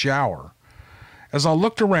ready to shower. As I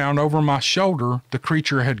looked around over my shoulder, the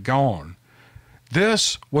creature had gone.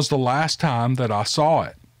 This was the last time that I saw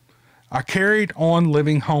it. I carried on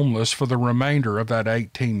living homeless for the remainder of that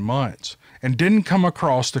 18 months and didn't come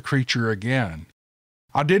across the creature again.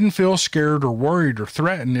 I didn't feel scared or worried or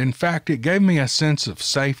threatened. In fact, it gave me a sense of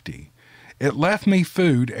safety. It left me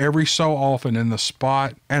food every so often in the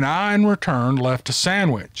spot, and I in return left a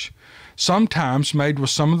sandwich, sometimes made with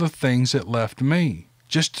some of the things it left me,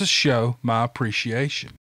 just to show my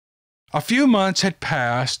appreciation. A few months had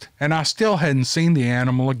passed, and I still hadn't seen the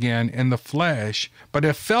animal again in the flesh, but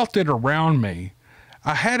have felt it around me.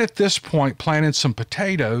 I had at this point planted some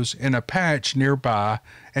potatoes in a patch nearby,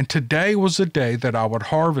 and today was the day that I would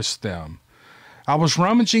harvest them. I was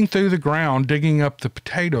rummaging through the ground digging up the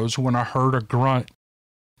potatoes when I heard a grunt.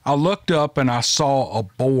 I looked up and I saw a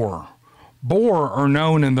boar. Boar are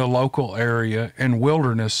known in the local area and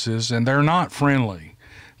wildernesses, and they're not friendly.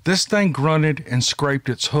 This thing grunted and scraped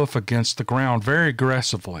its hoof against the ground very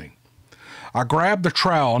aggressively. I grabbed the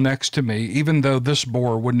trowel next to me, even though this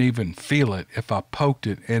boar wouldn't even feel it if I poked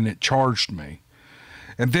it, and it charged me.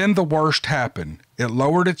 And then the worst happened. It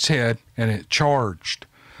lowered its head and it charged.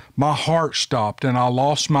 My heart stopped and I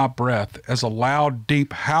lost my breath as a loud,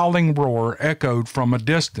 deep howling roar echoed from a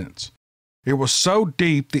distance. It was so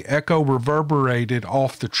deep the echo reverberated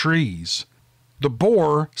off the trees. The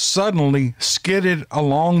boar suddenly skidded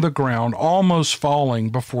along the ground, almost falling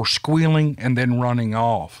before squealing and then running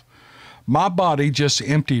off. My body just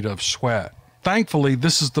emptied of sweat. Thankfully,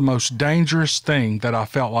 this is the most dangerous thing that I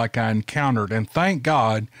felt like I encountered, and thank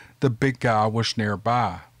God the big guy was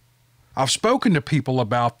nearby. I've spoken to people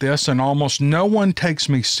about this, and almost no one takes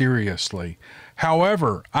me seriously.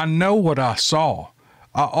 However, I know what I saw.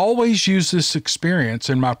 I always use this experience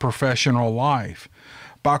in my professional life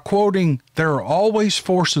by quoting, "There are always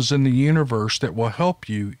forces in the universe that will help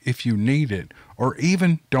you if you need it, or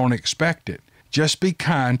even don't expect it. Just be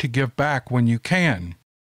kind to give back when you can."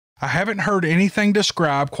 I haven't heard anything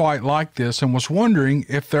described quite like this and was wondering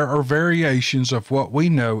if there are variations of what we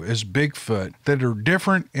know as Bigfoot that are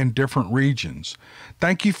different in different regions.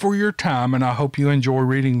 Thank you for your time, and I hope you enjoy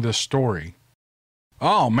reading this story.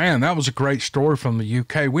 Oh man, that was a great story from the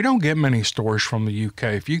UK. We don't get many stories from the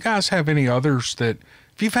UK. If you guys have any others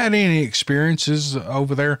if you've had any experiences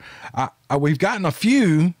over there, we've gotten a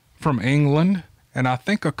few from England, and I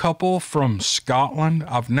think a couple from Scotland.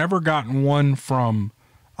 I've never gotten one from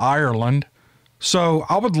Ireland. So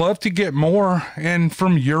I would love to get more, and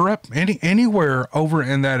from Europe, anywhere over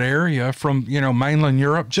in that area, from, mainland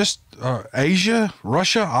Europe, just Asia,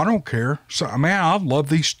 Russia, I don't care. So, man, I love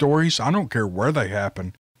these stories. I don't care where they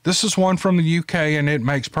happen. This is one from the UK, and it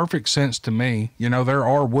makes perfect sense to me. There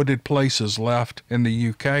are wooded places left in the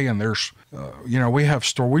UK, and there's,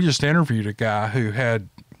 we just interviewed a guy who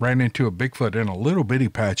ran into a Bigfoot in a little bitty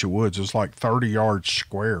patch of woods. It was like 30 yards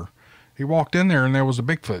square. He walked in there and there was a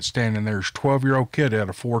Bigfoot standing there. His 12-year-old kid had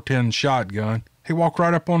a .410 shotgun. He walked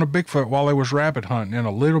right up on a Bigfoot while he was rabbit hunting in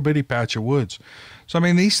a little bitty patch of woods. So,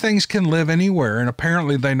 these things can live anywhere, and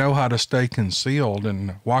apparently they know how to stay concealed,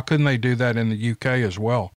 and why couldn't they do that in the UK as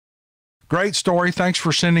well? Great story. Thanks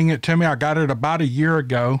for sending it to me. I got it about a year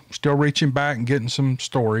ago. Still reaching back and getting some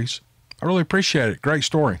stories. I really appreciate it. Great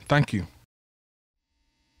story. Thank you.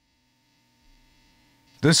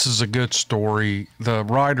 This is a good story. The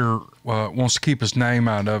writer wants to keep his name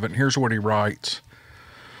out of it. Here's what he writes.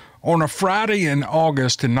 On a Friday in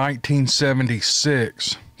August in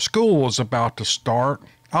 1976, school was about to start.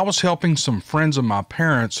 I was helping some friends of my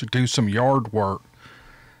parents do some yard work.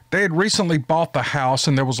 They had recently bought the house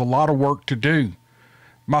and there was a lot of work to do.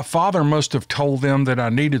 My father must have told them that I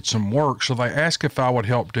needed some work, so they asked if I would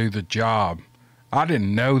help do the job. I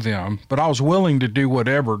didn't know them, but I was willing to do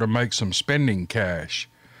whatever to make some spending cash.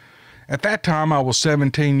 At that time, I was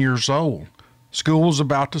 17 years old. School was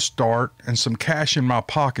about to start, and some cash in my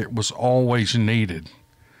pocket was always needed.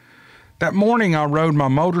 That morning, I rode my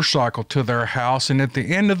motorcycle to their house, and at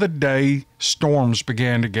the end of the day, storms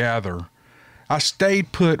began to gather. I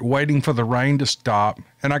stayed put waiting for the rain to stop,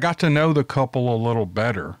 and I got to know the couple a little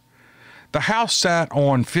better. The house sat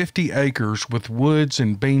on 50 acres with woods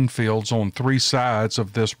and bean fields on 3 sides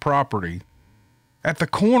of this property. At the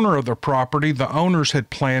corner of the property, the owners had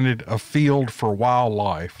planted a field for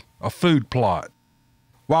wildlife, a food plot.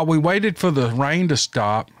 While we waited for the rain to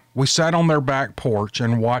stop, we sat on their back porch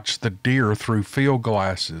and watched the deer through field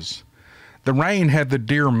glasses. The rain had the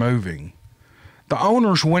deer moving. The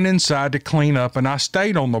owners went inside to clean up, and I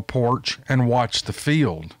stayed on the porch and watched the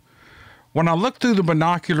field. When I looked through the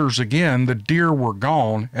binoculars again, the deer were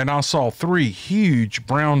gone, and I saw 3 huge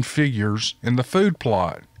brown figures in the food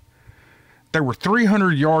plot. They were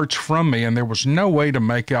 300 yards from me, and there was no way to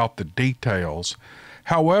make out the details.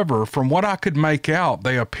 However, from what I could make out,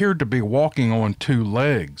 they appeared to be walking on 2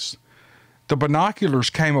 legs. The binoculars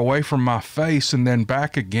came away from my face and then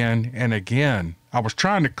back again and again. I was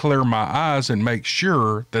trying to clear my eyes and make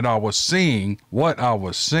sure that I was seeing what I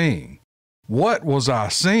was seeing. What was I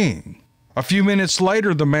seeing? A few minutes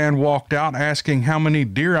later, the man walked out asking how many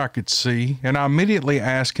deer I could see, and I immediately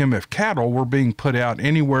asked him if cattle were being put out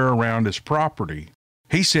anywhere around his property.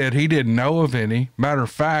 He said he didn't know of any. Matter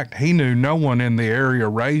of fact, he knew no one in the area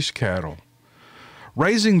raised cattle.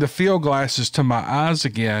 Raising the field glasses to my eyes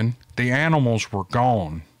again, the animals were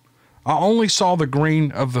gone. I only saw the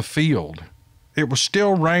green of the field. It was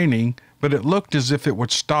still raining, but it looked as if it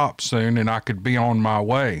would stop soon and I could be on my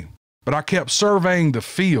way. But I kept surveying the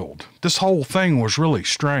field. This whole thing was really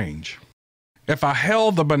strange. If I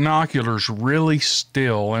held the binoculars really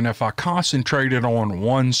still and if I concentrated on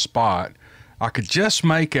one spot, I could just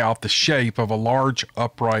make out the shape of a large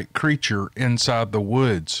upright creature inside the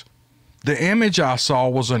woods. The image I saw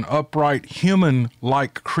was an upright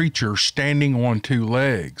human-like creature standing on 2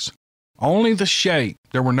 legs. Only the shape.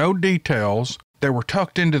 There were no details. They were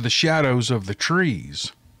tucked into the shadows of the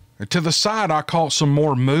trees. To the side, I caught some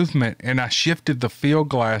more movement, and I shifted the field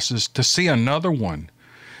glasses to see another one.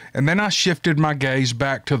 And then I shifted my gaze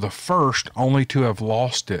back to the first, only to have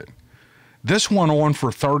lost it. This went on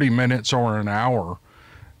for 30 minutes or an hour.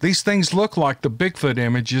 These things looked like the Bigfoot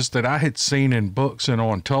images that I had seen in books and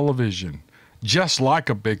on television, just like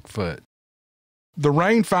a Bigfoot. The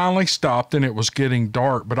rain finally stopped and it was getting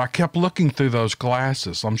dark, but I kept looking through those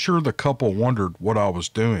glasses. I'm sure the couple wondered what I was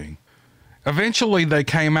doing. Eventually, they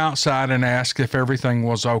came outside and asked if everything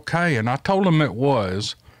was okay, and I told them it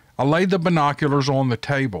was. I laid the binoculars on the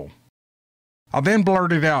table. I then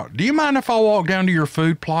blurted out, "Do you mind if I walk down to your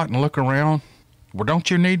food plot and look around?" "Well, don't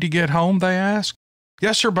you need to get home?" they asked.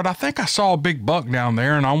 "Yes, sir, but I think I saw a big buck down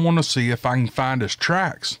there, and I want to see if I can find his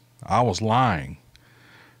tracks." I was lying.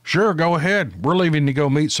 "Sure, go ahead. We're leaving to go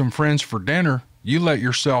meet some friends for dinner. You let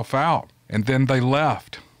yourself out." And then they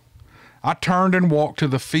left. I turned and walked to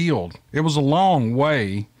the field. It was a long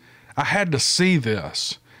way. I had to see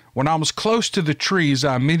this. When I was close to the trees,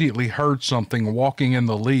 I immediately heard something walking in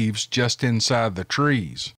the leaves just inside the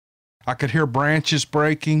trees. I could hear branches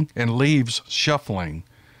breaking and leaves shuffling.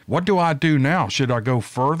 What do I do now? Should I go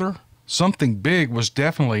further? Something big was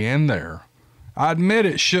definitely in there. I admit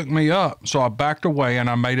it shook me up, so I backed away and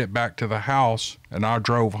I made it back to the house and I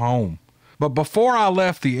drove home. But before I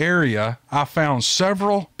left the area, I found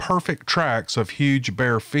several perfect tracks of huge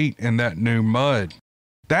bare feet in that new mud.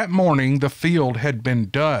 That morning, the field had been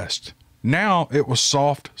dust. Now it was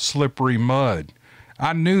soft, slippery mud.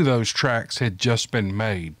 I knew those tracks had just been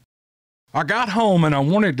made. I got home and I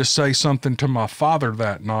wanted to say something to my father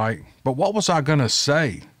that night, but what was I going to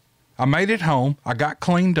say? I made it home, I got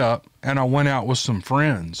cleaned up, and I went out with some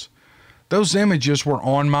friends. Those images were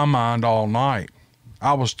on my mind all night.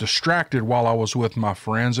 I was distracted while I was with my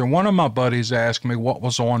friends, and one of my buddies asked me what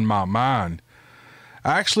was on my mind.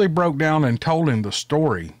 I actually broke down and told him the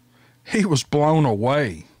story. He was blown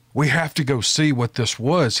away. "We have to go see what this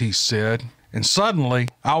was," he said, and suddenly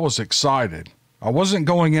I was excited. I wasn't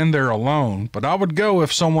going in there alone, but I would go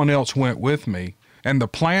if someone else went with me, and the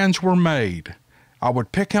plans were made. I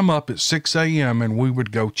would pick him up at 6 a.m. and we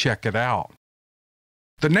would go check it out.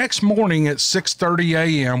 The next morning at 6:30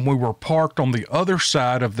 a.m., we were parked on the other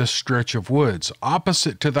side of this stretch of woods,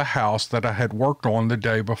 opposite to the house that I had worked on the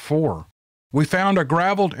day before. We found a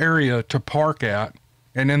graveled area to park at,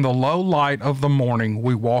 and in the low light of the morning,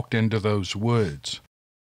 we walked into those woods.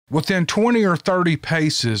 Within 20 or 30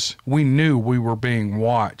 paces, we knew we were being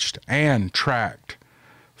watched and tracked.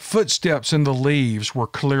 Footsteps in the leaves were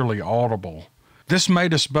clearly audible. This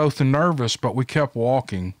made us both nervous, but we kept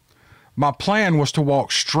walking. My plan was to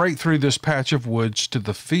walk straight through this patch of woods to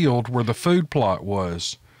the field where the food plot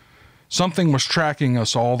was. Something was tracking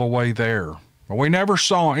us all the way there. We never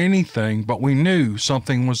saw anything, but we knew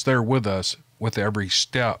something was there with us with every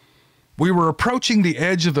step. We were approaching the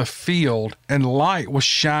edge of the field, and light was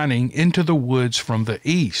shining into the woods from the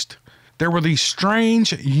east. There were these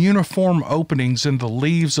strange, uniform openings in the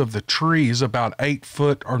leaves of the trees about 8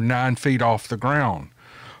 foot or 9 feet off the ground.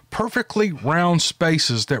 Perfectly round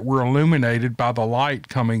spaces that were illuminated by the light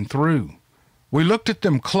coming through. We looked at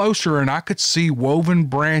them closer, and I could see woven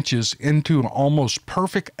branches into almost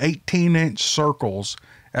perfect 18-inch circles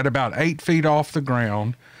at about 8 feet off the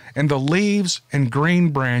ground, and the leaves and green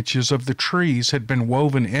branches of the trees had been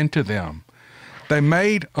woven into them. They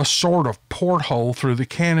made a sort of porthole through the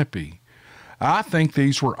canopy. I think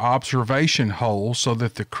these were observation holes so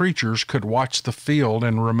that the creatures could watch the field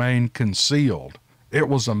and remain concealed. It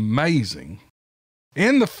was amazing.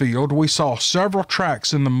 In the field, we saw several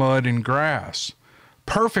tracks in the mud and grass.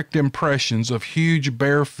 Perfect impressions of huge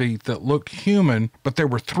bare feet that looked human, but they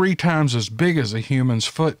were 3 times as big as a human's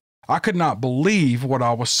foot. I could not believe what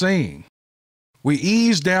I was seeing. We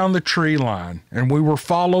eased down the tree line, and we were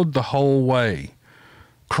followed the whole way.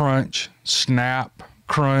 Crunch, snap,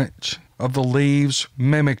 crunch of the leaves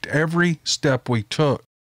mimicked every step we took.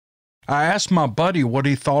 I asked my buddy what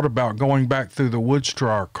he thought about going back through the woods to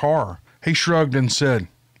our car. He shrugged and said,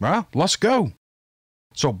 "Well, let's go."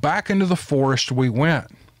 So back into the forest we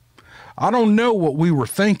went. I don't know what we were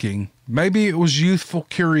thinking. Maybe it was youthful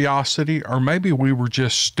curiosity, or maybe we were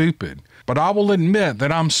just stupid. But I will admit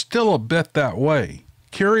that I'm still a bit that way.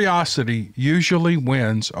 Curiosity usually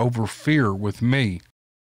wins over fear with me.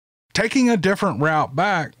 Taking a different route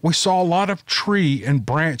back, we saw a lot of tree and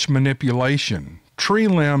branch manipulation. Tree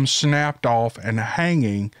limbs snapped off and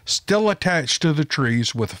hanging, still attached to the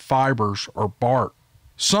trees with fibers or bark.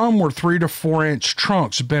 Some were 3 to 4 inch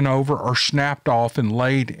trunks bent over or snapped off and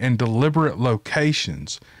laid in deliberate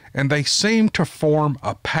locations, and they seemed to form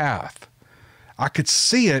a path. I could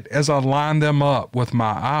see it as I lined them up with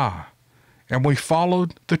my eye, and we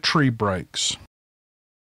followed the tree breaks.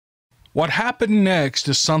 What happened next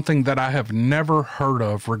is something that I have never heard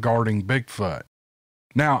of regarding Bigfoot.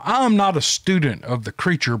 Now, I am not a student of the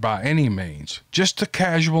creature by any means, just a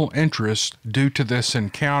casual interest due to this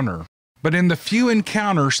encounter. But in the few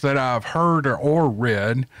encounters that I've heard or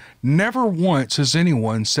read, never once has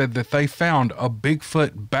anyone said that they found a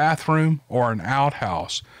Bigfoot bathroom or an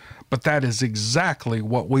outhouse, but that is exactly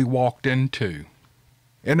what we walked into.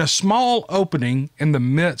 In a small opening in the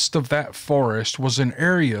midst of that forest was an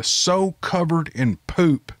area so covered in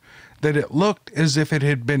poop that it looked as if it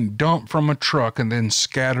had been dumped from a truck and then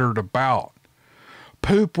scattered about.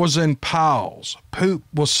 Poop was in piles. Poop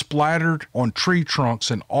was splattered on tree trunks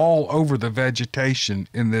and all over the vegetation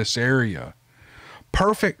in this area.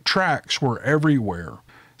 Perfect tracks were everywhere.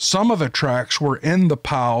 Some of the tracks were in the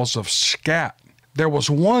piles of scat. There was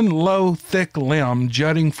one low, thick limb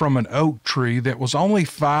jutting from an oak tree that was only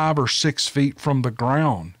 5 or 6 feet from the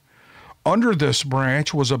ground. Under this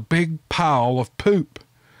branch was a big pile of poop.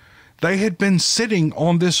 They had been sitting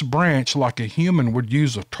on this branch like a human would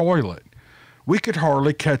use a toilet. We could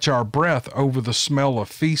hardly catch our breath over the smell of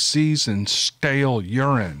feces and stale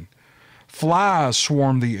urine. Flies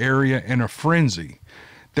swarmed the area in a frenzy.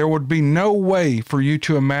 There would be no way for you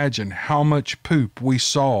to imagine how much poop we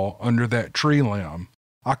saw under that tree limb.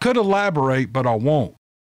 I could elaborate, but I won't.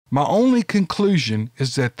 My only conclusion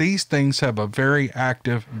is that these things have a very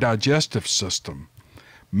active digestive system.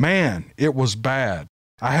 Man, it was bad.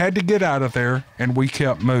 I had to get out of there, and we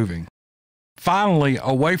kept moving. Finally,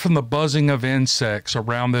 away from the buzzing of insects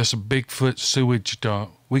around this Bigfoot sewage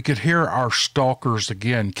dump, we could hear our stalkers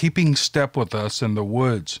again, keeping step with us in the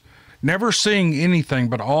woods, never seeing anything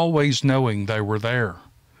but always knowing they were there.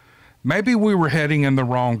 Maybe we were heading in the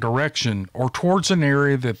wrong direction or towards an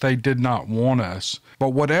area that they did not want us, but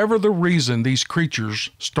whatever the reason, these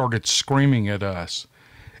creatures started screaming at us.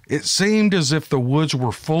 It seemed as if the woods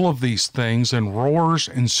were full of these things, and roars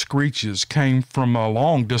and screeches came from a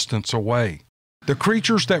long distance away. The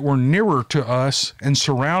creatures that were nearer to us and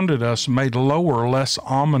surrounded us made lower, less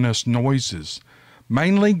ominous noises,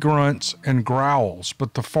 mainly grunts and growls,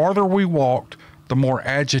 but the farther we walked, the more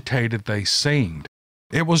agitated they seemed.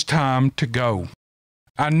 It was time to go.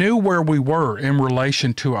 I knew where we were in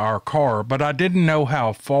relation to our car, but I didn't know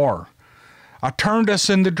how far. I turned us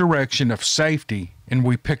in the direction of safety, and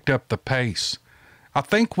we picked up the pace. I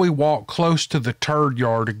think we walked close to the turd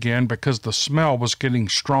yard again because the smell was getting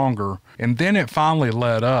stronger, and then it finally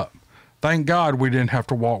let up. Thank God we didn't have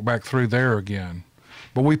to walk back through there again.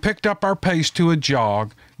 But we picked up our pace to a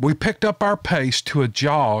jog.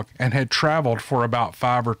 And had traveled for about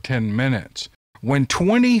 5 or 10 minutes. When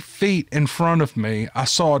 20 feet in front of me, I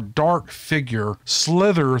saw a dark figure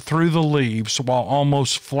slither through the leaves while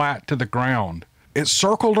almost flat to the ground. It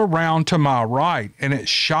circled around to my right, and it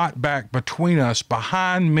shot back between us,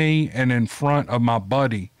 behind me and in front of my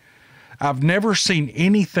buddy. I've never seen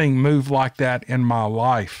anything move like that in my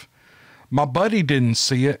life. My buddy didn't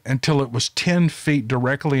see it until it was 10 feet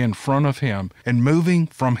directly in front of him and moving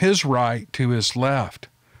from his right to his left.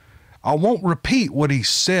 I won't repeat what he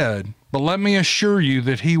said, but let me assure you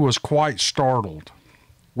that he was quite startled.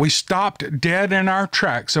 We stopped dead in our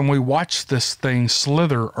tracks and we watched this thing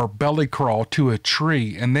slither or belly crawl to a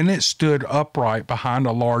tree, and then it stood upright behind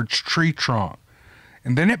a large tree trunk.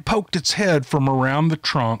 And then it poked its head from around the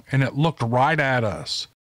trunk and it looked right at us.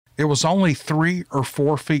 It was only 3 or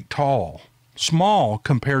 4 feet tall, small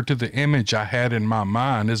compared to the image I had in my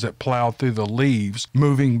mind as it plowed through the leaves,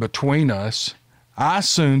 moving between us. I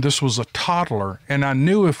assumed this was a toddler, and I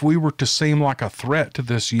knew if we were to seem like a threat to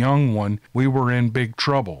this young one, we were in big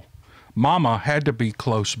trouble. Mama had to be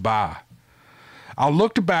close by. I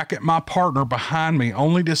looked back at my partner behind me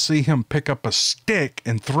only to see him pick up a stick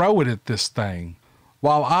and throw it at this thing.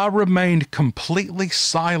 While I remained completely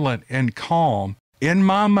silent and calm, in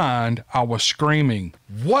my mind, I was screaming,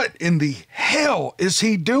 "What in the hell is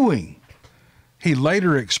he doing?" He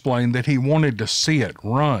later explained that he wanted to see it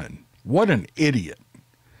run. What an idiot.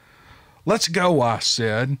 "Let's go," I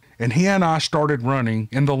said, and he and I started running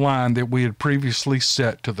in the line that we had previously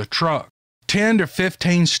set to the truck. 10 to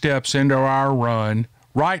 15 steps into our run,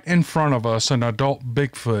 right in front of us, an adult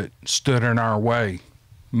Bigfoot stood in our way.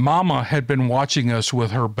 Mama had been watching us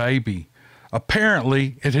with her baby.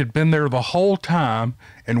 Apparently, it had been there the whole time,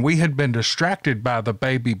 and we had been distracted by the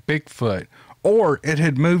baby Bigfoot, or it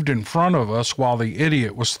had moved in front of us while the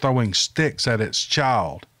idiot was throwing sticks at its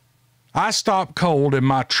child. I stopped cold in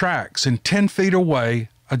my tracks, and 10 feet away,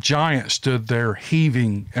 a giant stood there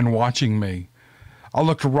heaving and watching me. I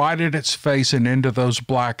looked right at its face and into those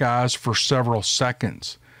black eyes for several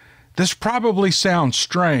seconds. This probably sounds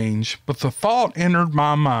strange, but the thought entered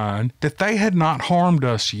my mind that they had not harmed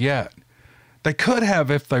us yet. They could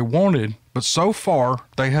have if they wanted, but so far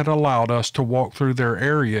they had allowed us to walk through their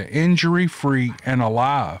area injury-free and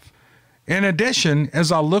alive. In addition,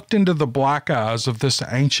 as I looked into the black eyes of this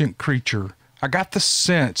ancient creature, I got the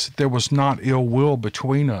sense there was not ill will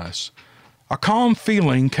between us. A calm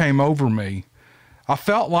feeling came over me. I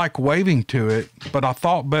felt like waving to it, but I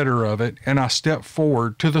thought better of it, and I stepped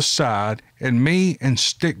forward to the side, and me and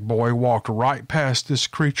Stick Boy walked right past this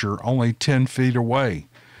creature only 10 feet away.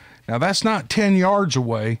 Now that's not 10 yards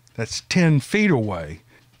away, that's 10 feet away.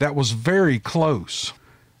 That was very close.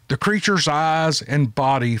 The creature's eyes and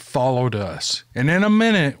body followed us, and in a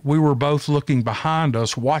minute we were both looking behind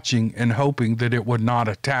us, watching and hoping that it would not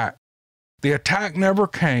attack. The attack never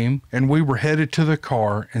came, and we were headed to the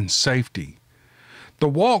car in safety. The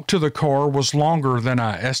walk to the car was longer than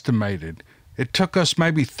I estimated. It took us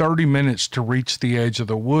maybe 30 minutes to reach the edge of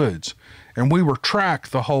the woods, and we were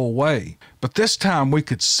tracked the whole way, but this time we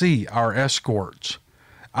could see our escorts.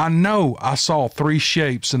 I know I saw 3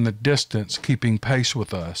 shapes in the distance keeping pace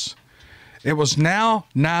with us. It was now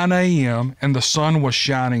 9 a.m. and the sun was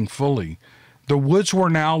shining fully. The woods were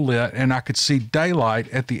now lit and I could see daylight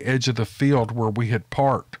at the edge of the field where we had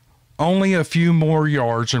parked. Only a few more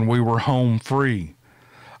yards and we were home free.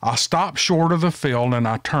 I stopped short of the field and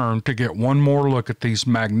I turned to get one more look at these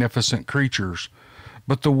magnificent creatures,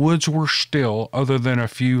 but the woods were still other than a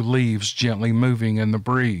few leaves gently moving in the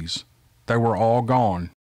breeze. They were all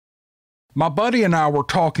gone. My buddy and I were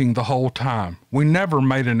talking the whole time. We never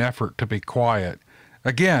made an effort to be quiet.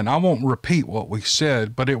 Again, I won't repeat what we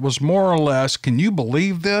said, but it was more or less, "Can you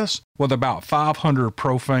believe this?" with about 500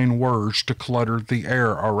 profane words to clutter the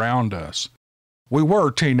air around us. We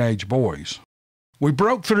were teenage boys. We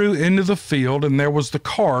broke through into the field and there was the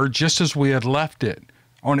car just as we had left it.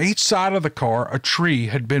 On each side of the car, a tree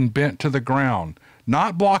had been bent to the ground,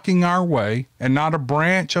 not blocking our way, and not a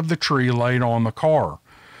branch of the tree laid on the car.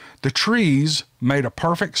 The trees made a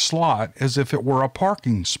perfect slot as if it were a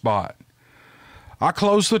parking spot. I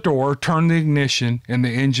closed the door, turned the ignition, and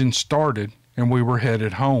the engine started, and we were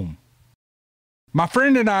headed home. My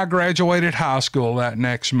friend and I graduated high school that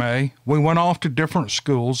next May. We went off to different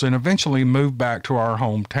schools and eventually moved back to our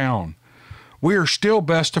hometown. We are still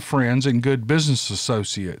best of friends and good business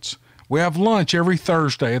associates. We have lunch every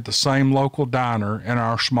Thursday at the same local diner in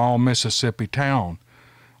our small Mississippi town.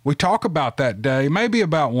 We talk about that day maybe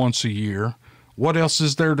about once a year. What else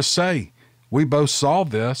is there to say? We both saw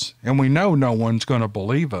this, and we know no one's going to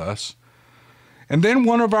believe us. And then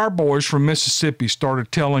one of our boys from Mississippi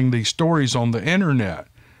started telling these stories on the internet.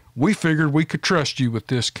 We figured we could trust you with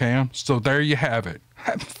this, Cam, so there you have it.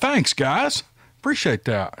 Thanks, guys. Appreciate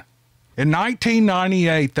that. In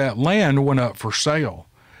 1998, that land went up for sale.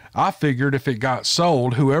 I figured if it got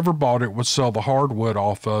sold, whoever bought it would sell the hardwood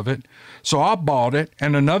off of it. So I bought it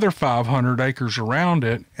and another 500 acres around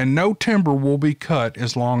it, and no timber will be cut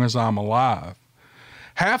as long as I'm alive.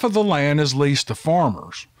 Half of the land is leased to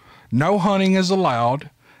farmers. No hunting is allowed.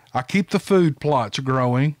 I keep the food plots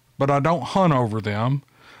growing, but I don't hunt over them.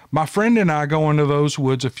 My friend and I go into those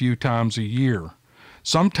woods a few times a year,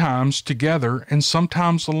 sometimes together and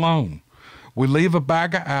sometimes alone. We leave a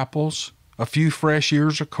bag of apples, a few fresh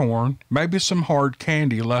ears of corn, maybe some hard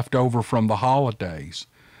candy left over from the holidays.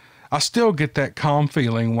 I still get that calm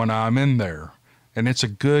feeling when I'm in there, and it's a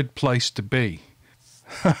good place to be.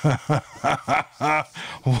 What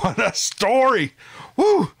a story!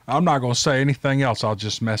 Woo! I'm not going to say anything else. I'll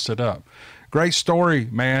just mess it up. Great story,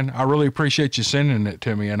 man. I really appreciate you sending it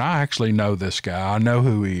to me, and I actually know this guy. I know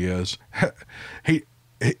who he is.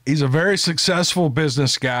 He's a very successful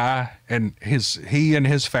business guy, and he and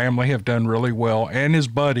his family have done really well, and his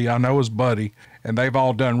buddy, I know his buddy, and they've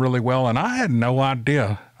all done really well, and I had no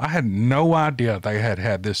idea. I had no idea they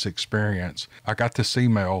had this experience. I got this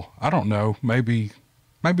email, I don't know, maybe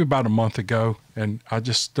about a month ago, and I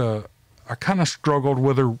just, I kind of struggled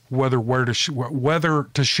whether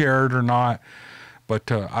to share it or not,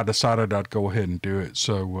 but I decided I'd go ahead and do it.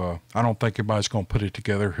 So I don't think anybody's going to put it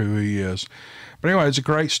together who he is. But anyway, it's a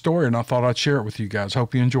great story, and I thought I'd share it with you guys.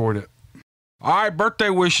 Hope you enjoyed it. All right, birthday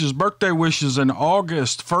wishes in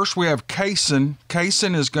August. First, we have Kaysen.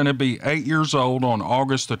 Kaysen is going to be 8 years old on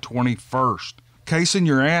August the 21st. Kaysen,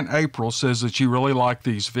 your Aunt April says that you really like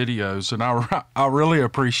these videos, and I really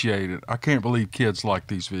appreciate it. I can't believe kids like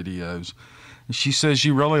these videos. She says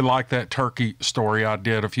you really like that turkey story I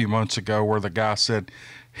did a few months ago where the guy said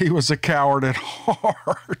he was a coward at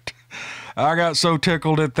heart. I got so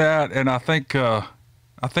tickled at that, and I think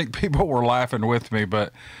people were laughing with me,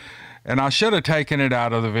 and I should have taken it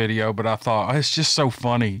out of the video, but I thought, it's just so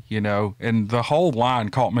funny, you know, and the whole line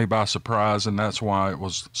caught me by surprise, and that's why it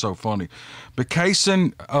was so funny. But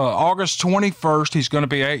Kaysen, August 21st, he's going to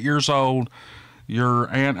be 8 years old. Your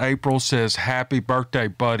Aunt April says, happy birthday,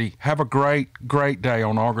 buddy. Have a great, great day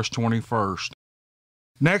on August 21st.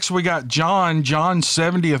 Next, we got John. John's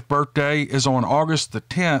 70th birthday is on August the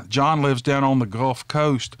 10th. John lives down on the Gulf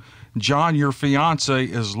Coast. John, your fiance,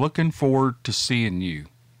 is looking forward to seeing you.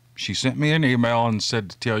 She sent me an email and said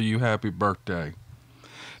to tell you happy birthday.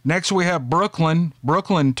 Next, we have Brooklyn.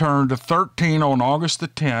 Brooklyn turned 13 on August the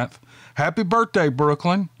 10th. Happy birthday,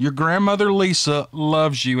 Brooklyn. Your grandmother, Lisa,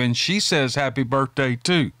 loves you, and she says happy birthday,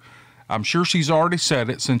 too. I'm sure she's already said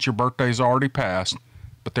it since your birthday's already passed,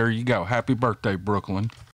 but there you go. Happy birthday,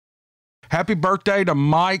 Brooklyn. Happy birthday to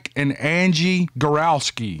Mike and Angie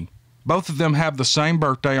Gorowski. Both of them have the same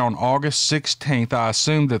birthday on August 16th. I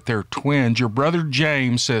assume that they're twins. Your brother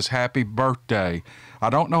James says happy birthday. I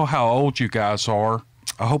don't know how old you guys are.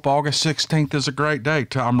 I hope August 16th is a great day.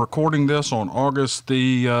 I'm recording this on August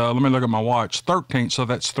the, let me look at my watch, 13th, so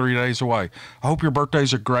that's 3 days away. I hope your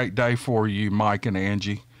birthday's a great day for you, Mike and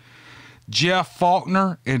Angie. Jeff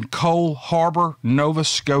Faulkner in Cole Harbor, Nova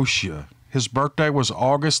Scotia. His birthday was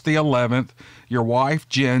August the 11th. Your wife,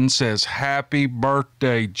 Jen, says, happy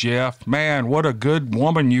birthday, Jeff. Man, what a good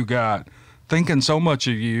woman you got. Thinking so much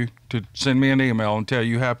of you to send me an email and tell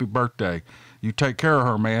you happy birthday. You take care of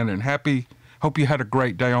her, man, and hope you had a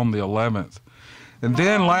great day on the 11th. And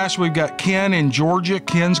then last we've got Ken in Georgia.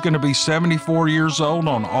 Ken's going to be 74 years old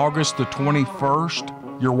on August the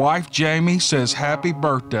 21st. Your wife, Jamie, says happy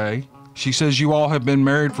birthday. She says you all have been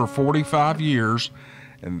married for 45 years.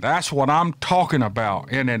 And that's what I'm talking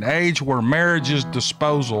about. In an age where marriage is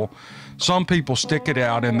disposal, some people stick it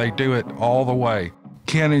out and they do it all the way.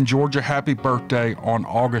 Ken in Georgia, happy birthday on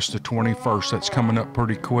August the 21st. That's coming up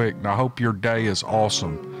pretty quick, and I hope your day is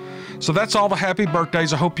awesome. So that's all the happy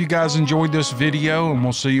birthdays. I hope you guys enjoyed this video, and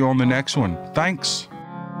we'll see you on the next one. Thanks.